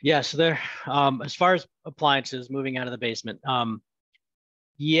 Yeah, so there, as far as appliances moving out of the basement,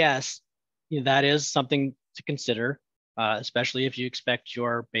 yes, that is something to consider, especially if you expect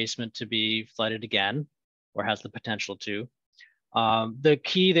your basement to be flooded again or has the potential to. The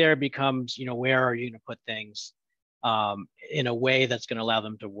key there becomes, where are you going to put things in a way that's going to allow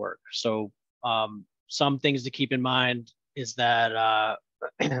them to work? So some things to keep in mind is that,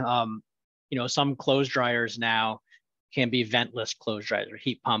 some clothes dryers now can be ventless clothes dryers or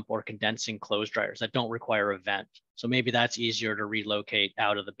heat pump or condensing clothes dryers that don't require a vent. So maybe that's easier to relocate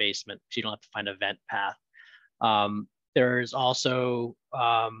out of the basement so you don't have to find a vent path. There's also,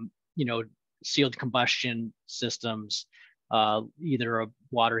 sealed combustion systems, either a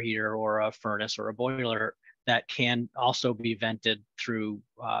water heater or a furnace or a boiler that can also be vented through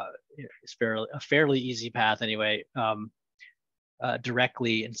a fairly easy path anyway,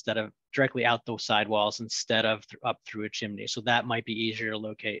 directly out those sidewalls instead of up through a chimney. So that might be easier to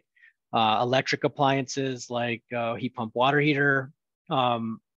locate. Electric appliances like heat pump water heater,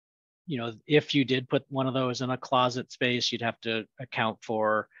 if you did put one of those in a closet space, you'd have to account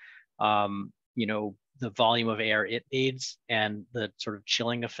for, the volume of air it aids and the sort of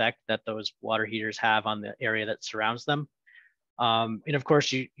chilling effect that those water heaters have on the area that surrounds them. And of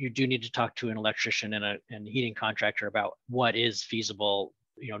course, you do need to talk to an electrician and a heating contractor about what is feasible.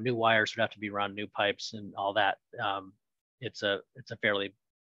 New wires would have to be run, new pipes, and all that. It's a fairly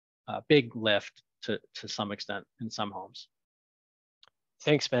big lift to some extent in some homes.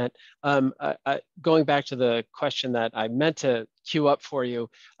 Thanks, Matt. Going back to the question that I meant to queue up for you,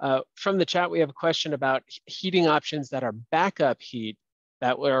 from the chat, we have a question about heating options that are backup heat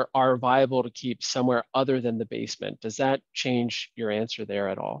that are viable to keep somewhere other than the basement. Does that change your answer there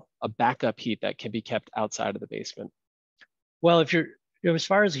at all? A backup heat that can be kept outside of the basement? Well, if you're, as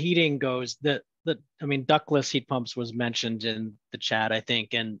far as heating goes, I mean, ductless heat pumps was mentioned in the chat, I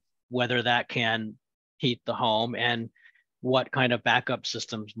think, and whether that can heat the home and what kind of backup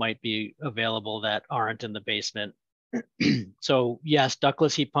systems might be available that aren't in the basement. So yes,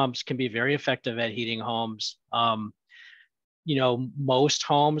 ductless heat pumps can be very effective at heating homes. Most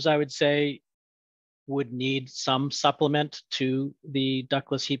homes, I would say, would need some supplement to the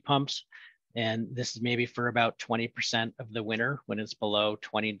ductless heat pumps. And this is maybe for about 20% of the winter when it's below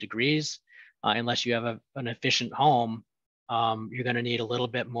 20 degrees. Unless you have an efficient home, you're going to need a little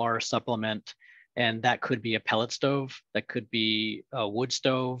bit more supplement. And that could be a pellet stove, that could be a wood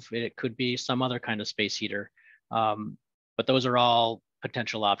stove, it could be some other kind of space heater. But those are all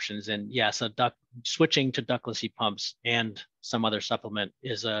potential options. And yes, switching to ductless heat pumps and some other supplement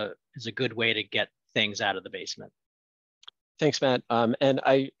is a good way to get things out of the basement. Thanks, Matt. And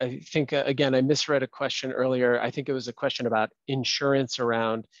I think, again, I misread a question earlier. I think it was a question about insurance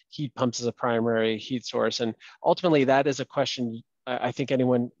around heat pumps as a primary heat source. And ultimately, that is a question I think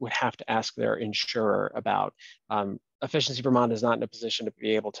anyone would have to ask their insurer about. Efficiency Vermont is not in a position to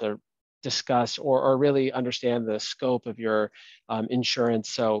be able to discuss or really understand the scope of your insurance.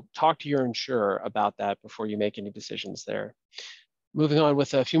 So talk to your insurer about that before you make any decisions there. Moving on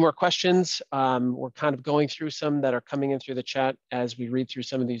with a few more questions. We're kind of going through some that are coming in through the chat as we read through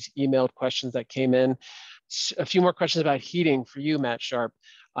some of these emailed questions that came in. A few more questions about heating for you, Matt Sharpe.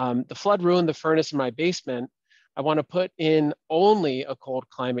 The flood ruined the furnace in my basement. I want to put in only a cold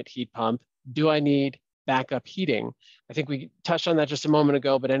climate heat pump. Do I need backup heating? I think we touched on that just a moment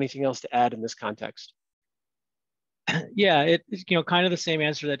ago, but anything else to add in this context? Yeah, it's kind of the same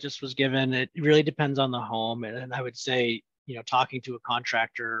answer that just was given. It really depends on the home, and I would say talking to a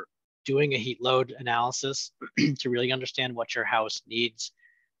contractor, doing a heat load analysis to really understand what your house needs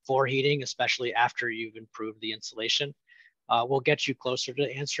for heating, especially after you've improved the insulation, will get you closer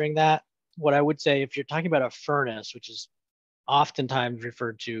to answering that. What I would say, if you're talking about a furnace, which is oftentimes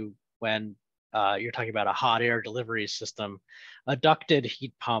referred to when you're talking about a hot air delivery system, a ducted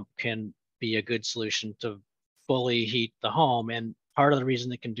heat pump can be a good solution to fully heat the home. And part of the reason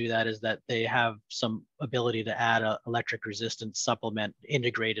they can do that is that they have some ability to add an electric resistance supplement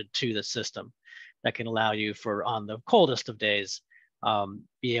integrated to the system that can allow you, for on the coldest of days,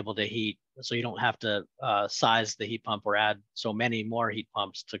 be able to heat. So you don't have to size the heat pump or add so many more heat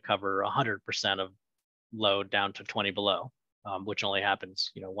pumps to cover 100% of load down to 20 below, which only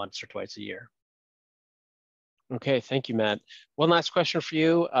happens once or twice a year. Okay, thank you, Matt. One last question for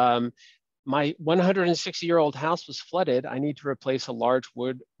you. My 160-year-old house was flooded. I need to replace a large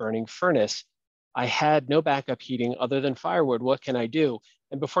wood burning furnace. I had no backup heating other than firewood. What can I do?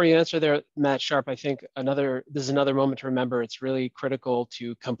 And before you answer there, Matt Sharpe, I think this is another moment to remember. It's really critical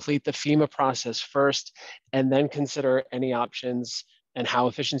to complete the FEMA process first, and then consider any options and how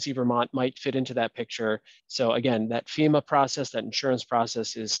Efficiency Vermont might fit into that picture. So again, that FEMA process, that insurance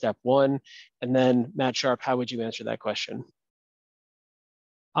process is step one. And then Matt Sharpe, how would you answer that question?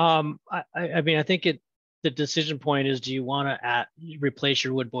 I mean, I think the decision point is, do you want to replace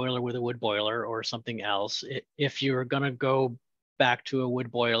your wood boiler with a wood boiler or something else? If you're going to go back to a wood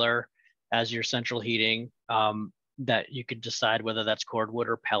boiler as your central heating, that you could decide whether that's cordwood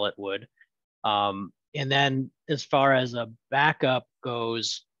or pellet wood. And then as far as a backup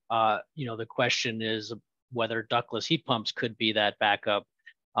goes, the question is whether ductless heat pumps could be that backup.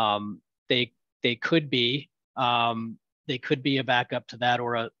 They could be. They could be a backup to that,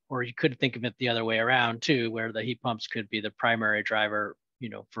 or you could think of it the other way around too, where the heat pumps could be the primary driver,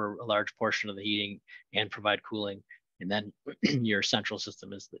 for a large portion of the heating and provide cooling, and then your central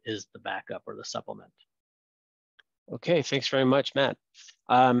system is the backup or the supplement. Okay, thanks very much, Matt.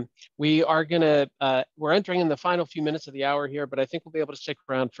 We're entering in the final few minutes of the hour here, but I think we'll be able to stick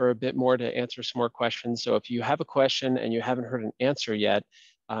around for a bit more to answer some more questions. So if you have a question and you haven't heard an answer yet,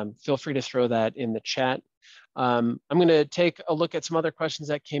 feel free to throw that in the chat. I'm going to take a look at some other questions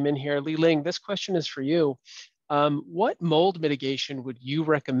that came in here. Ling, this question is for you. What mold mitigation would you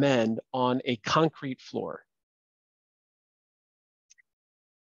recommend on a concrete floor?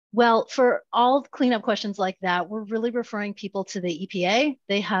 Well, for all cleanup questions like that, we're really referring people to the EPA.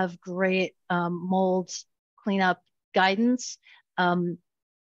 They have great mold cleanup guidance.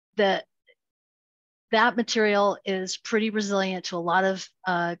 That material is pretty resilient to a lot of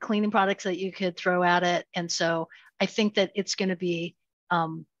cleaning products that you could throw at it. And so I think that it's going to be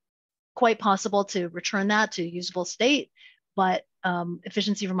quite possible to return that to usable state, but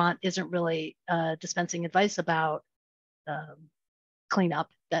Efficiency Vermont isn't really dispensing advice about cleanup.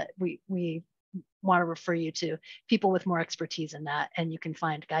 That we want to refer you to people with more expertise in that, and you can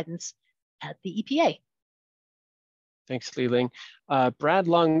find guidance at the EPA. Thanks, Ling. Brad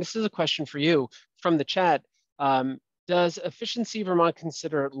Lung, this is a question for you from the chat. Does Efficiency Vermont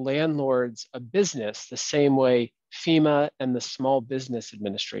consider landlords a business the same way FEMA and the Small Business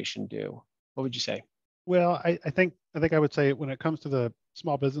Administration do? What would you say? Well, I think I would say when it comes to the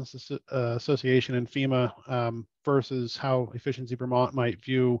Small Business Association and FEMA versus how Efficiency Vermont might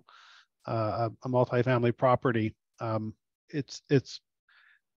view a multifamily property, it's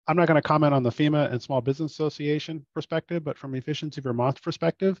I'm not going to comment on the FEMA and Small Business Association perspective, but from Efficiency Vermont's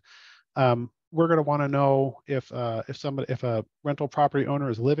perspective, we're going to want to know if a rental property owner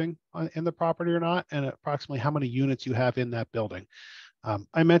is living in the property or not, and approximately how many units you have in that building.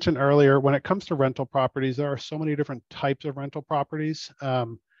 I mentioned earlier, when it comes to rental properties, there are so many different types of rental properties.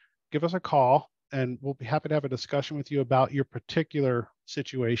 Give us a call, and we'll be happy to have a discussion with you about your particular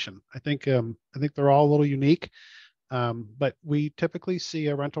situation. I think they're all a little unique. But we typically see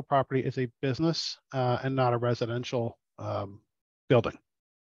a rental property as a business and not a residential building.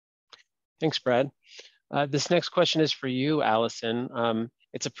 Thanks, Brad. This next question is for you, Allison.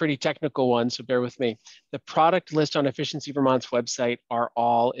 It's a pretty technical one, so bear with me. The product list on Efficiency Vermont's website are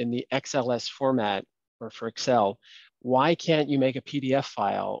all in the XLS format or for Excel. Why can't you make a PDF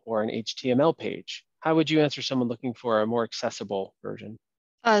file or an HTML page? How would you answer someone looking for a more accessible version?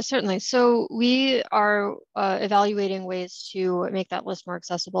 Certainly. So we are evaluating ways to make that list more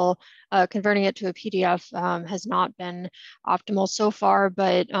accessible. Converting it to a PDF has not been optimal so far,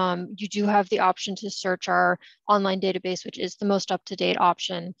 but you do have the option to search our online database, which is the most up-to-date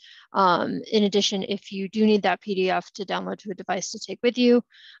option. In addition, if you do need that PDF to download to a device to take with you,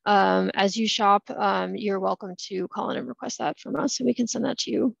 as you shop, you're welcome to call in and request that from us, and we can send that to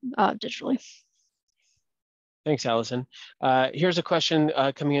you digitally. Thanks, Allison. Here's a question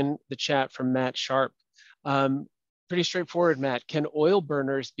coming in the chat from Matt Sharpe. Pretty straightforward, Matt. Can oil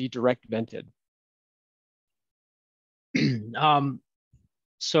burners be direct vented?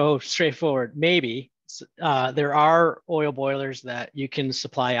 So straightforward, maybe. There are oil boilers that you can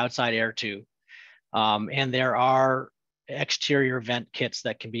supply outside air to. And there are exterior vent kits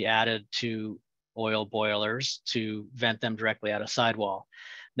that can be added to oil boilers to vent them directly out of sidewall.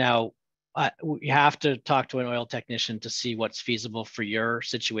 Now, we have to talk to an oil technician to see what's feasible for your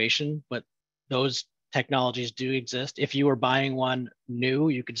situation, but those technologies do exist. If you were buying one new,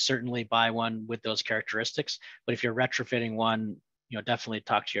 you could certainly buy one with those characteristics. But if you're retrofitting one, definitely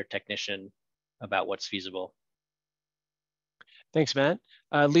talk to your technician about what's feasible. Thanks, Matt.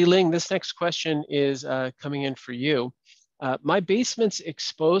 Ling, this next question is coming in for you. My basement's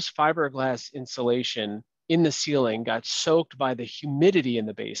exposed fiberglass insulation in the ceiling got soaked by the humidity in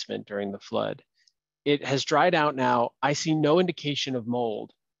the basement during the flood. It has dried out now. I see no indication of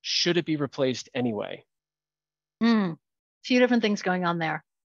mold. Should it be replaced anyway? A few different things going on there.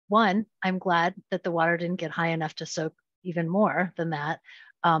 One, I'm glad that the water didn't get high enough to soak even more than that.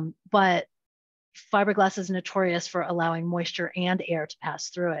 But fiberglass is notorious for allowing moisture and air to pass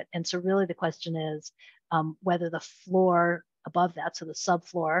through it. And so really the question is whether the floor above that, so the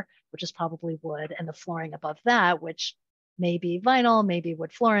subfloor, which is probably wood, and the flooring above that, which may be vinyl, maybe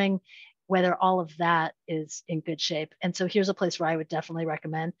wood flooring, whether all of that is in good shape. And so here's a place where I would definitely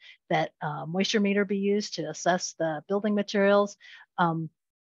recommend that moisture meter be used to assess the building materials.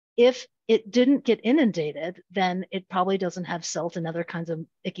 If it didn't get inundated, then it probably doesn't have silt and other kinds of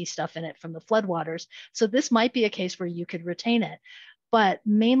icky stuff in it from the floodwaters. So this might be a case where you could retain it. But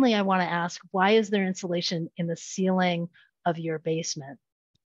mainly I want to ask, why is there insulation in the ceiling of your basement?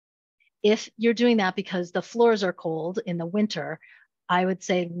 If you're doing that because the floors are cold in the winter, I would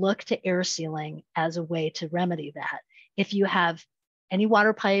say look to air sealing as a way to remedy that. If you have any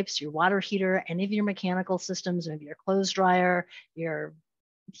water pipes, your water heater, any of your mechanical systems, maybe your clothes dryer, your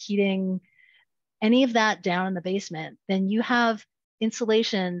heating, any of that down in the basement, then you have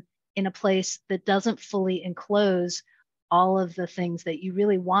insulation in a place that doesn't fully enclose all of the things that you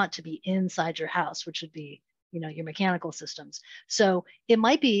really want to be inside your house, which would be your mechanical systems. So it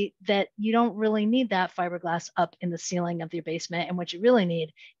might be that you don't really need that fiberglass up in the ceiling of your basement. And what you really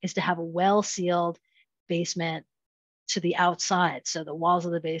need is to have a well-sealed basement to the outside. So the walls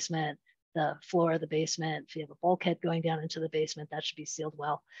of the basement, the floor of the basement, if you have a bulkhead going down into the basement, that should be sealed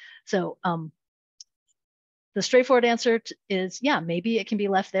well. So the straightforward answer is, yeah, maybe it can be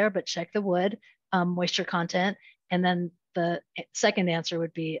left there, but check the wood moisture content. And then the second answer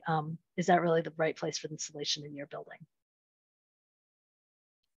would be, is that really the right place for insulation in your building?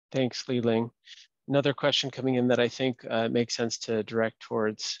 Thanks, Ling. Another question coming in that I think makes sense to direct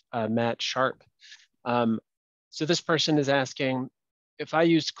towards Matt Sharpe. So this person is asking, if I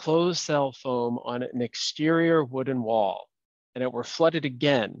used closed cell foam on an exterior wooden wall and it were flooded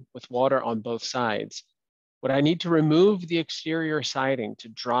again with water on both sides, would I need to remove the exterior siding to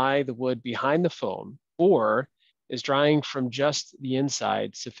dry the wood behind the foam, or is drying from just the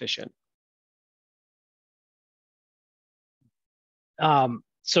inside sufficient?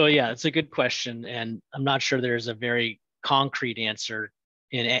 So yeah, it's a good question, and I'm not sure there's a very concrete answer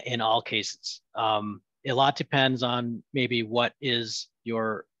in all cases. A lot depends on maybe what is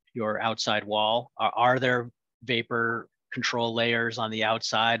your outside wall. Are there vapor control layers on the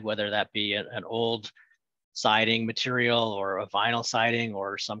outside, whether that be an old siding material or a vinyl siding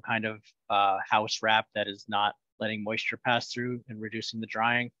or some kind of house wrap that is not letting moisture pass through and reducing the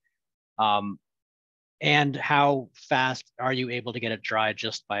drying? And how fast are you able to get it dry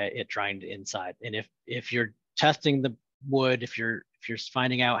just by it drying the inside? And if you're testing the wood, if you're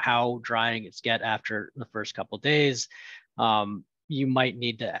finding out how drying it's get after the first couple of days, you might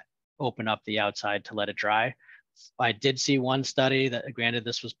need to open up the outside to let it dry. I did see one study that, granted,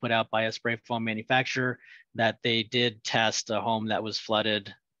 this was put out by a spray foam manufacturer, that they did test a home that was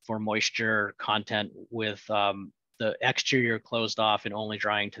flooded for moisture content with the exterior closed off and only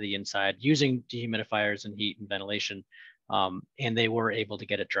drying to the inside using dehumidifiers and heat and ventilation, and they were able to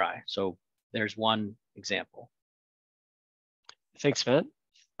get it dry. So there's one example. Thanks, Matt.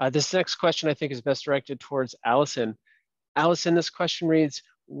 This next question I think is best directed towards Allison. Allison, this question reads,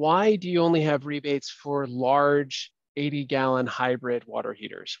 why do you only have rebates for large 80-gallon hybrid water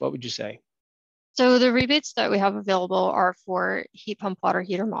heaters? What would you say? So the rebates that we have available are for heat pump water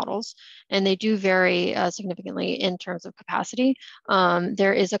heater models, and they do vary significantly in terms of capacity.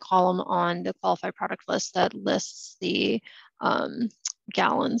 There is a column on the qualified product list that lists the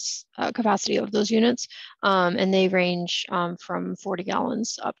gallons capacity of those units, and they range from 40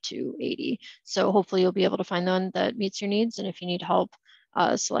 gallons up to 80. So hopefully you'll be able to find one that meets your needs, and if you need help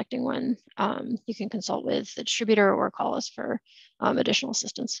selecting one, you can consult with the distributor or call us for additional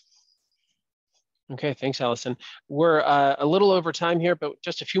assistance. Okay, thanks, Allison. We're a little over time here, but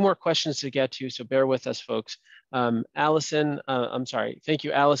just a few more questions to get to, so bear with us, folks. Allison, I'm sorry. Thank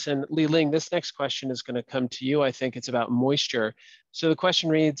you, Allison. Ling, this next question is going to come to you. I think it's about moisture. So the question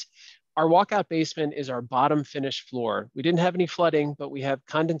reads, our walkout basement is our bottom finished floor. We didn't have any flooding, but we have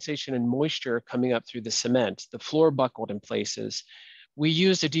condensation and moisture coming up through the cement. The floor buckled in places. We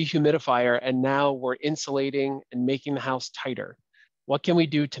used a dehumidifier, and now we're insulating and making the house tighter. What can we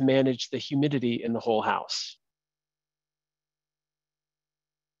do to manage the humidity in the whole house?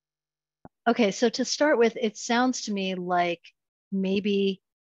 Okay, so to start with, it sounds to me like maybe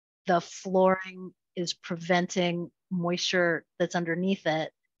the flooring is preventing moisture that's underneath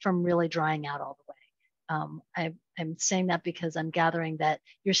it from really drying out all the way. I'm saying that because I'm gathering that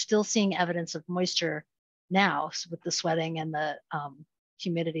you're still seeing evidence of moisture now with the sweating and the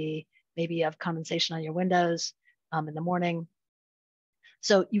humidity. Maybe you have condensation on your windows in the morning.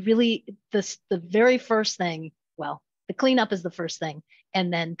 So you really, the very first thing, well, the cleanup is the first thing,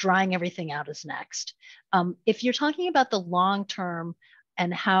 and then drying everything out is next. If you're talking about the long term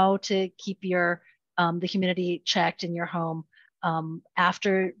and how to keep your the humidity checked in your home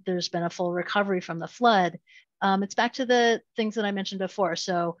after there's been a full recovery from the flood, it's back to the things that I mentioned before.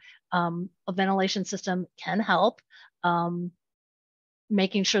 So a ventilation system can help,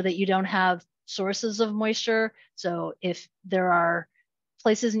 making sure that you don't have sources of moisture. So if there are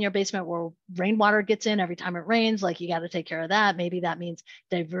places in your basement where rainwater gets in every time it rains, like you got to take care of that. Maybe that means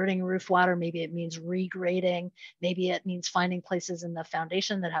diverting roof water. Maybe it means regrading. Maybe it means finding places in the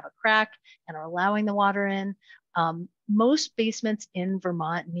foundation that have a crack and are allowing the water in. Most basements in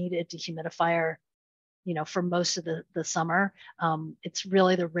Vermont need a dehumidifier, you know, for most of the summer. It's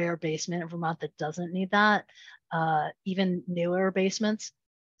really the rare basement in Vermont that doesn't need that, even newer basements.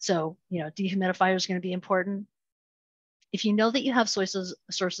 So, you know, dehumidifier is going to be important. If you know that you have sources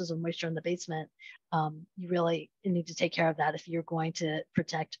of moisture in the basement, you really need to take care of that if you're going to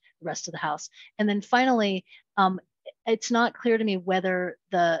protect the rest of the house. And then finally, it's not clear to me whether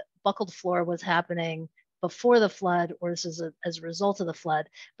the buckled floor was happening before the flood or this is as a result of the flood.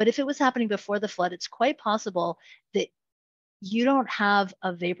 But if it was happening before the flood, it's quite possible that you don't have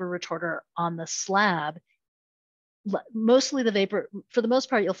a vapor retorter on the slab mostly the vapor, for the most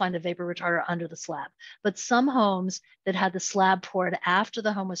part, you'll find a vapor retarder under the slab. But some homes that had the slab poured after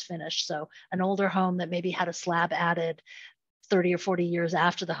the home was finished, so an older home that maybe had a slab added 30 or 40 years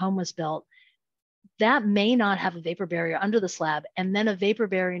after the home was built, that may not have a vapor barrier under the slab. And then a vapor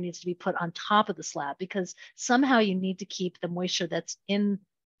barrier needs to be put on top of the slab because somehow you need to keep the moisture that's in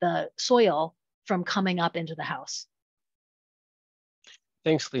the soil from coming up into the house.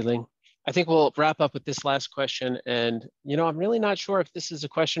 Thanks, Ling. I think we'll wrap up with this last question. And, I'm really not sure if this is a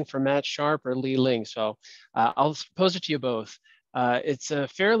question for Matt Sharpe or Ling. So I'll pose it to you both. It's a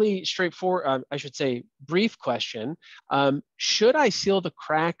fairly straightforward, I should say, brief question. Should I seal the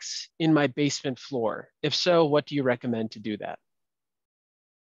cracks in my basement floor? If so, what do you recommend to do that?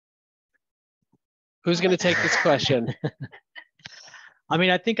 Who's going to take this question? I mean,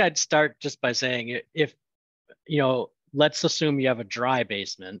 I think I'd start just by saying if, let's assume you have a dry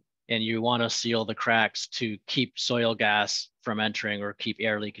basement and you want to seal the cracks to keep soil gas from entering or keep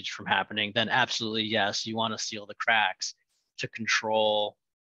air leakage from happening, then absolutely yes, you want to seal the cracks to control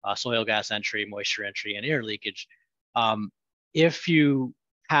soil gas entry, moisture entry, and air leakage. If you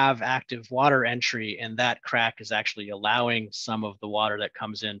have active water entry and that crack is actually allowing some of the water that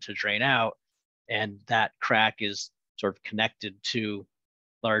comes in to drain out, and that crack is sort of connected to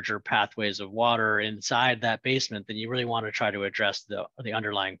larger pathways of water inside that basement, then you really want to try to address the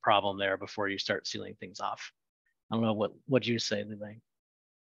underlying problem there before you start sealing things off. I don't know, what you say, Ling?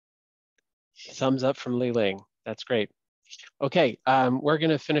 Thumbs up from Ling. That's great. Okay, we're going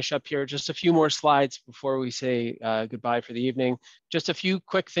to finish up here. Just a few more slides before we say goodbye for the evening. Just a few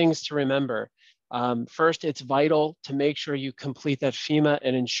quick things to remember. First, it's vital to make sure you complete that FEMA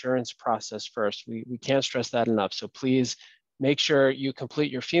and insurance process first. We can't stress that enough. So please make sure you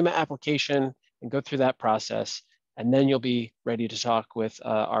complete your FEMA application and go through that process, and then you'll be ready to talk with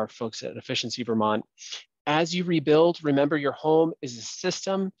our folks at Efficiency Vermont. As you rebuild, remember your home is a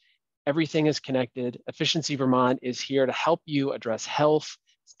system. Everything is connected. Efficiency Vermont is here to help you address health,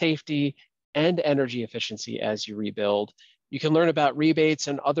 safety, and energy efficiency as you rebuild. You can learn about rebates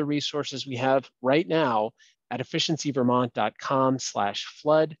and other resources we have right now at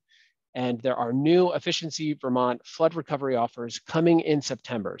efficiencyvermont.com/flood. And there are new Efficiency Vermont flood recovery offers coming in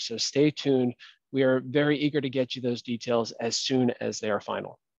September. So stay tuned. We are very eager to get you those details as soon as they are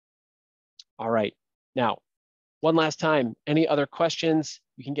final. All right. Now, one last time, any other questions?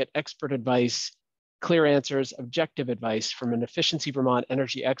 You can get expert advice, clear answers, objective advice from an Efficiency Vermont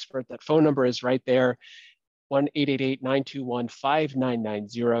energy expert. That phone number is right there,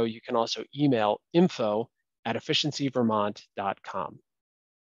 1-888-921-5990. You can also email info@efficiencyvermont.com.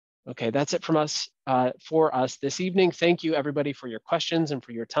 Okay, that's it from us for us this evening. Thank you, everybody, for your questions and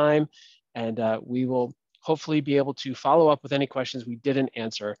for your time. And we will hopefully be able to follow up with any questions we didn't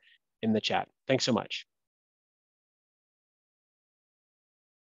answer in the chat. Thanks so much.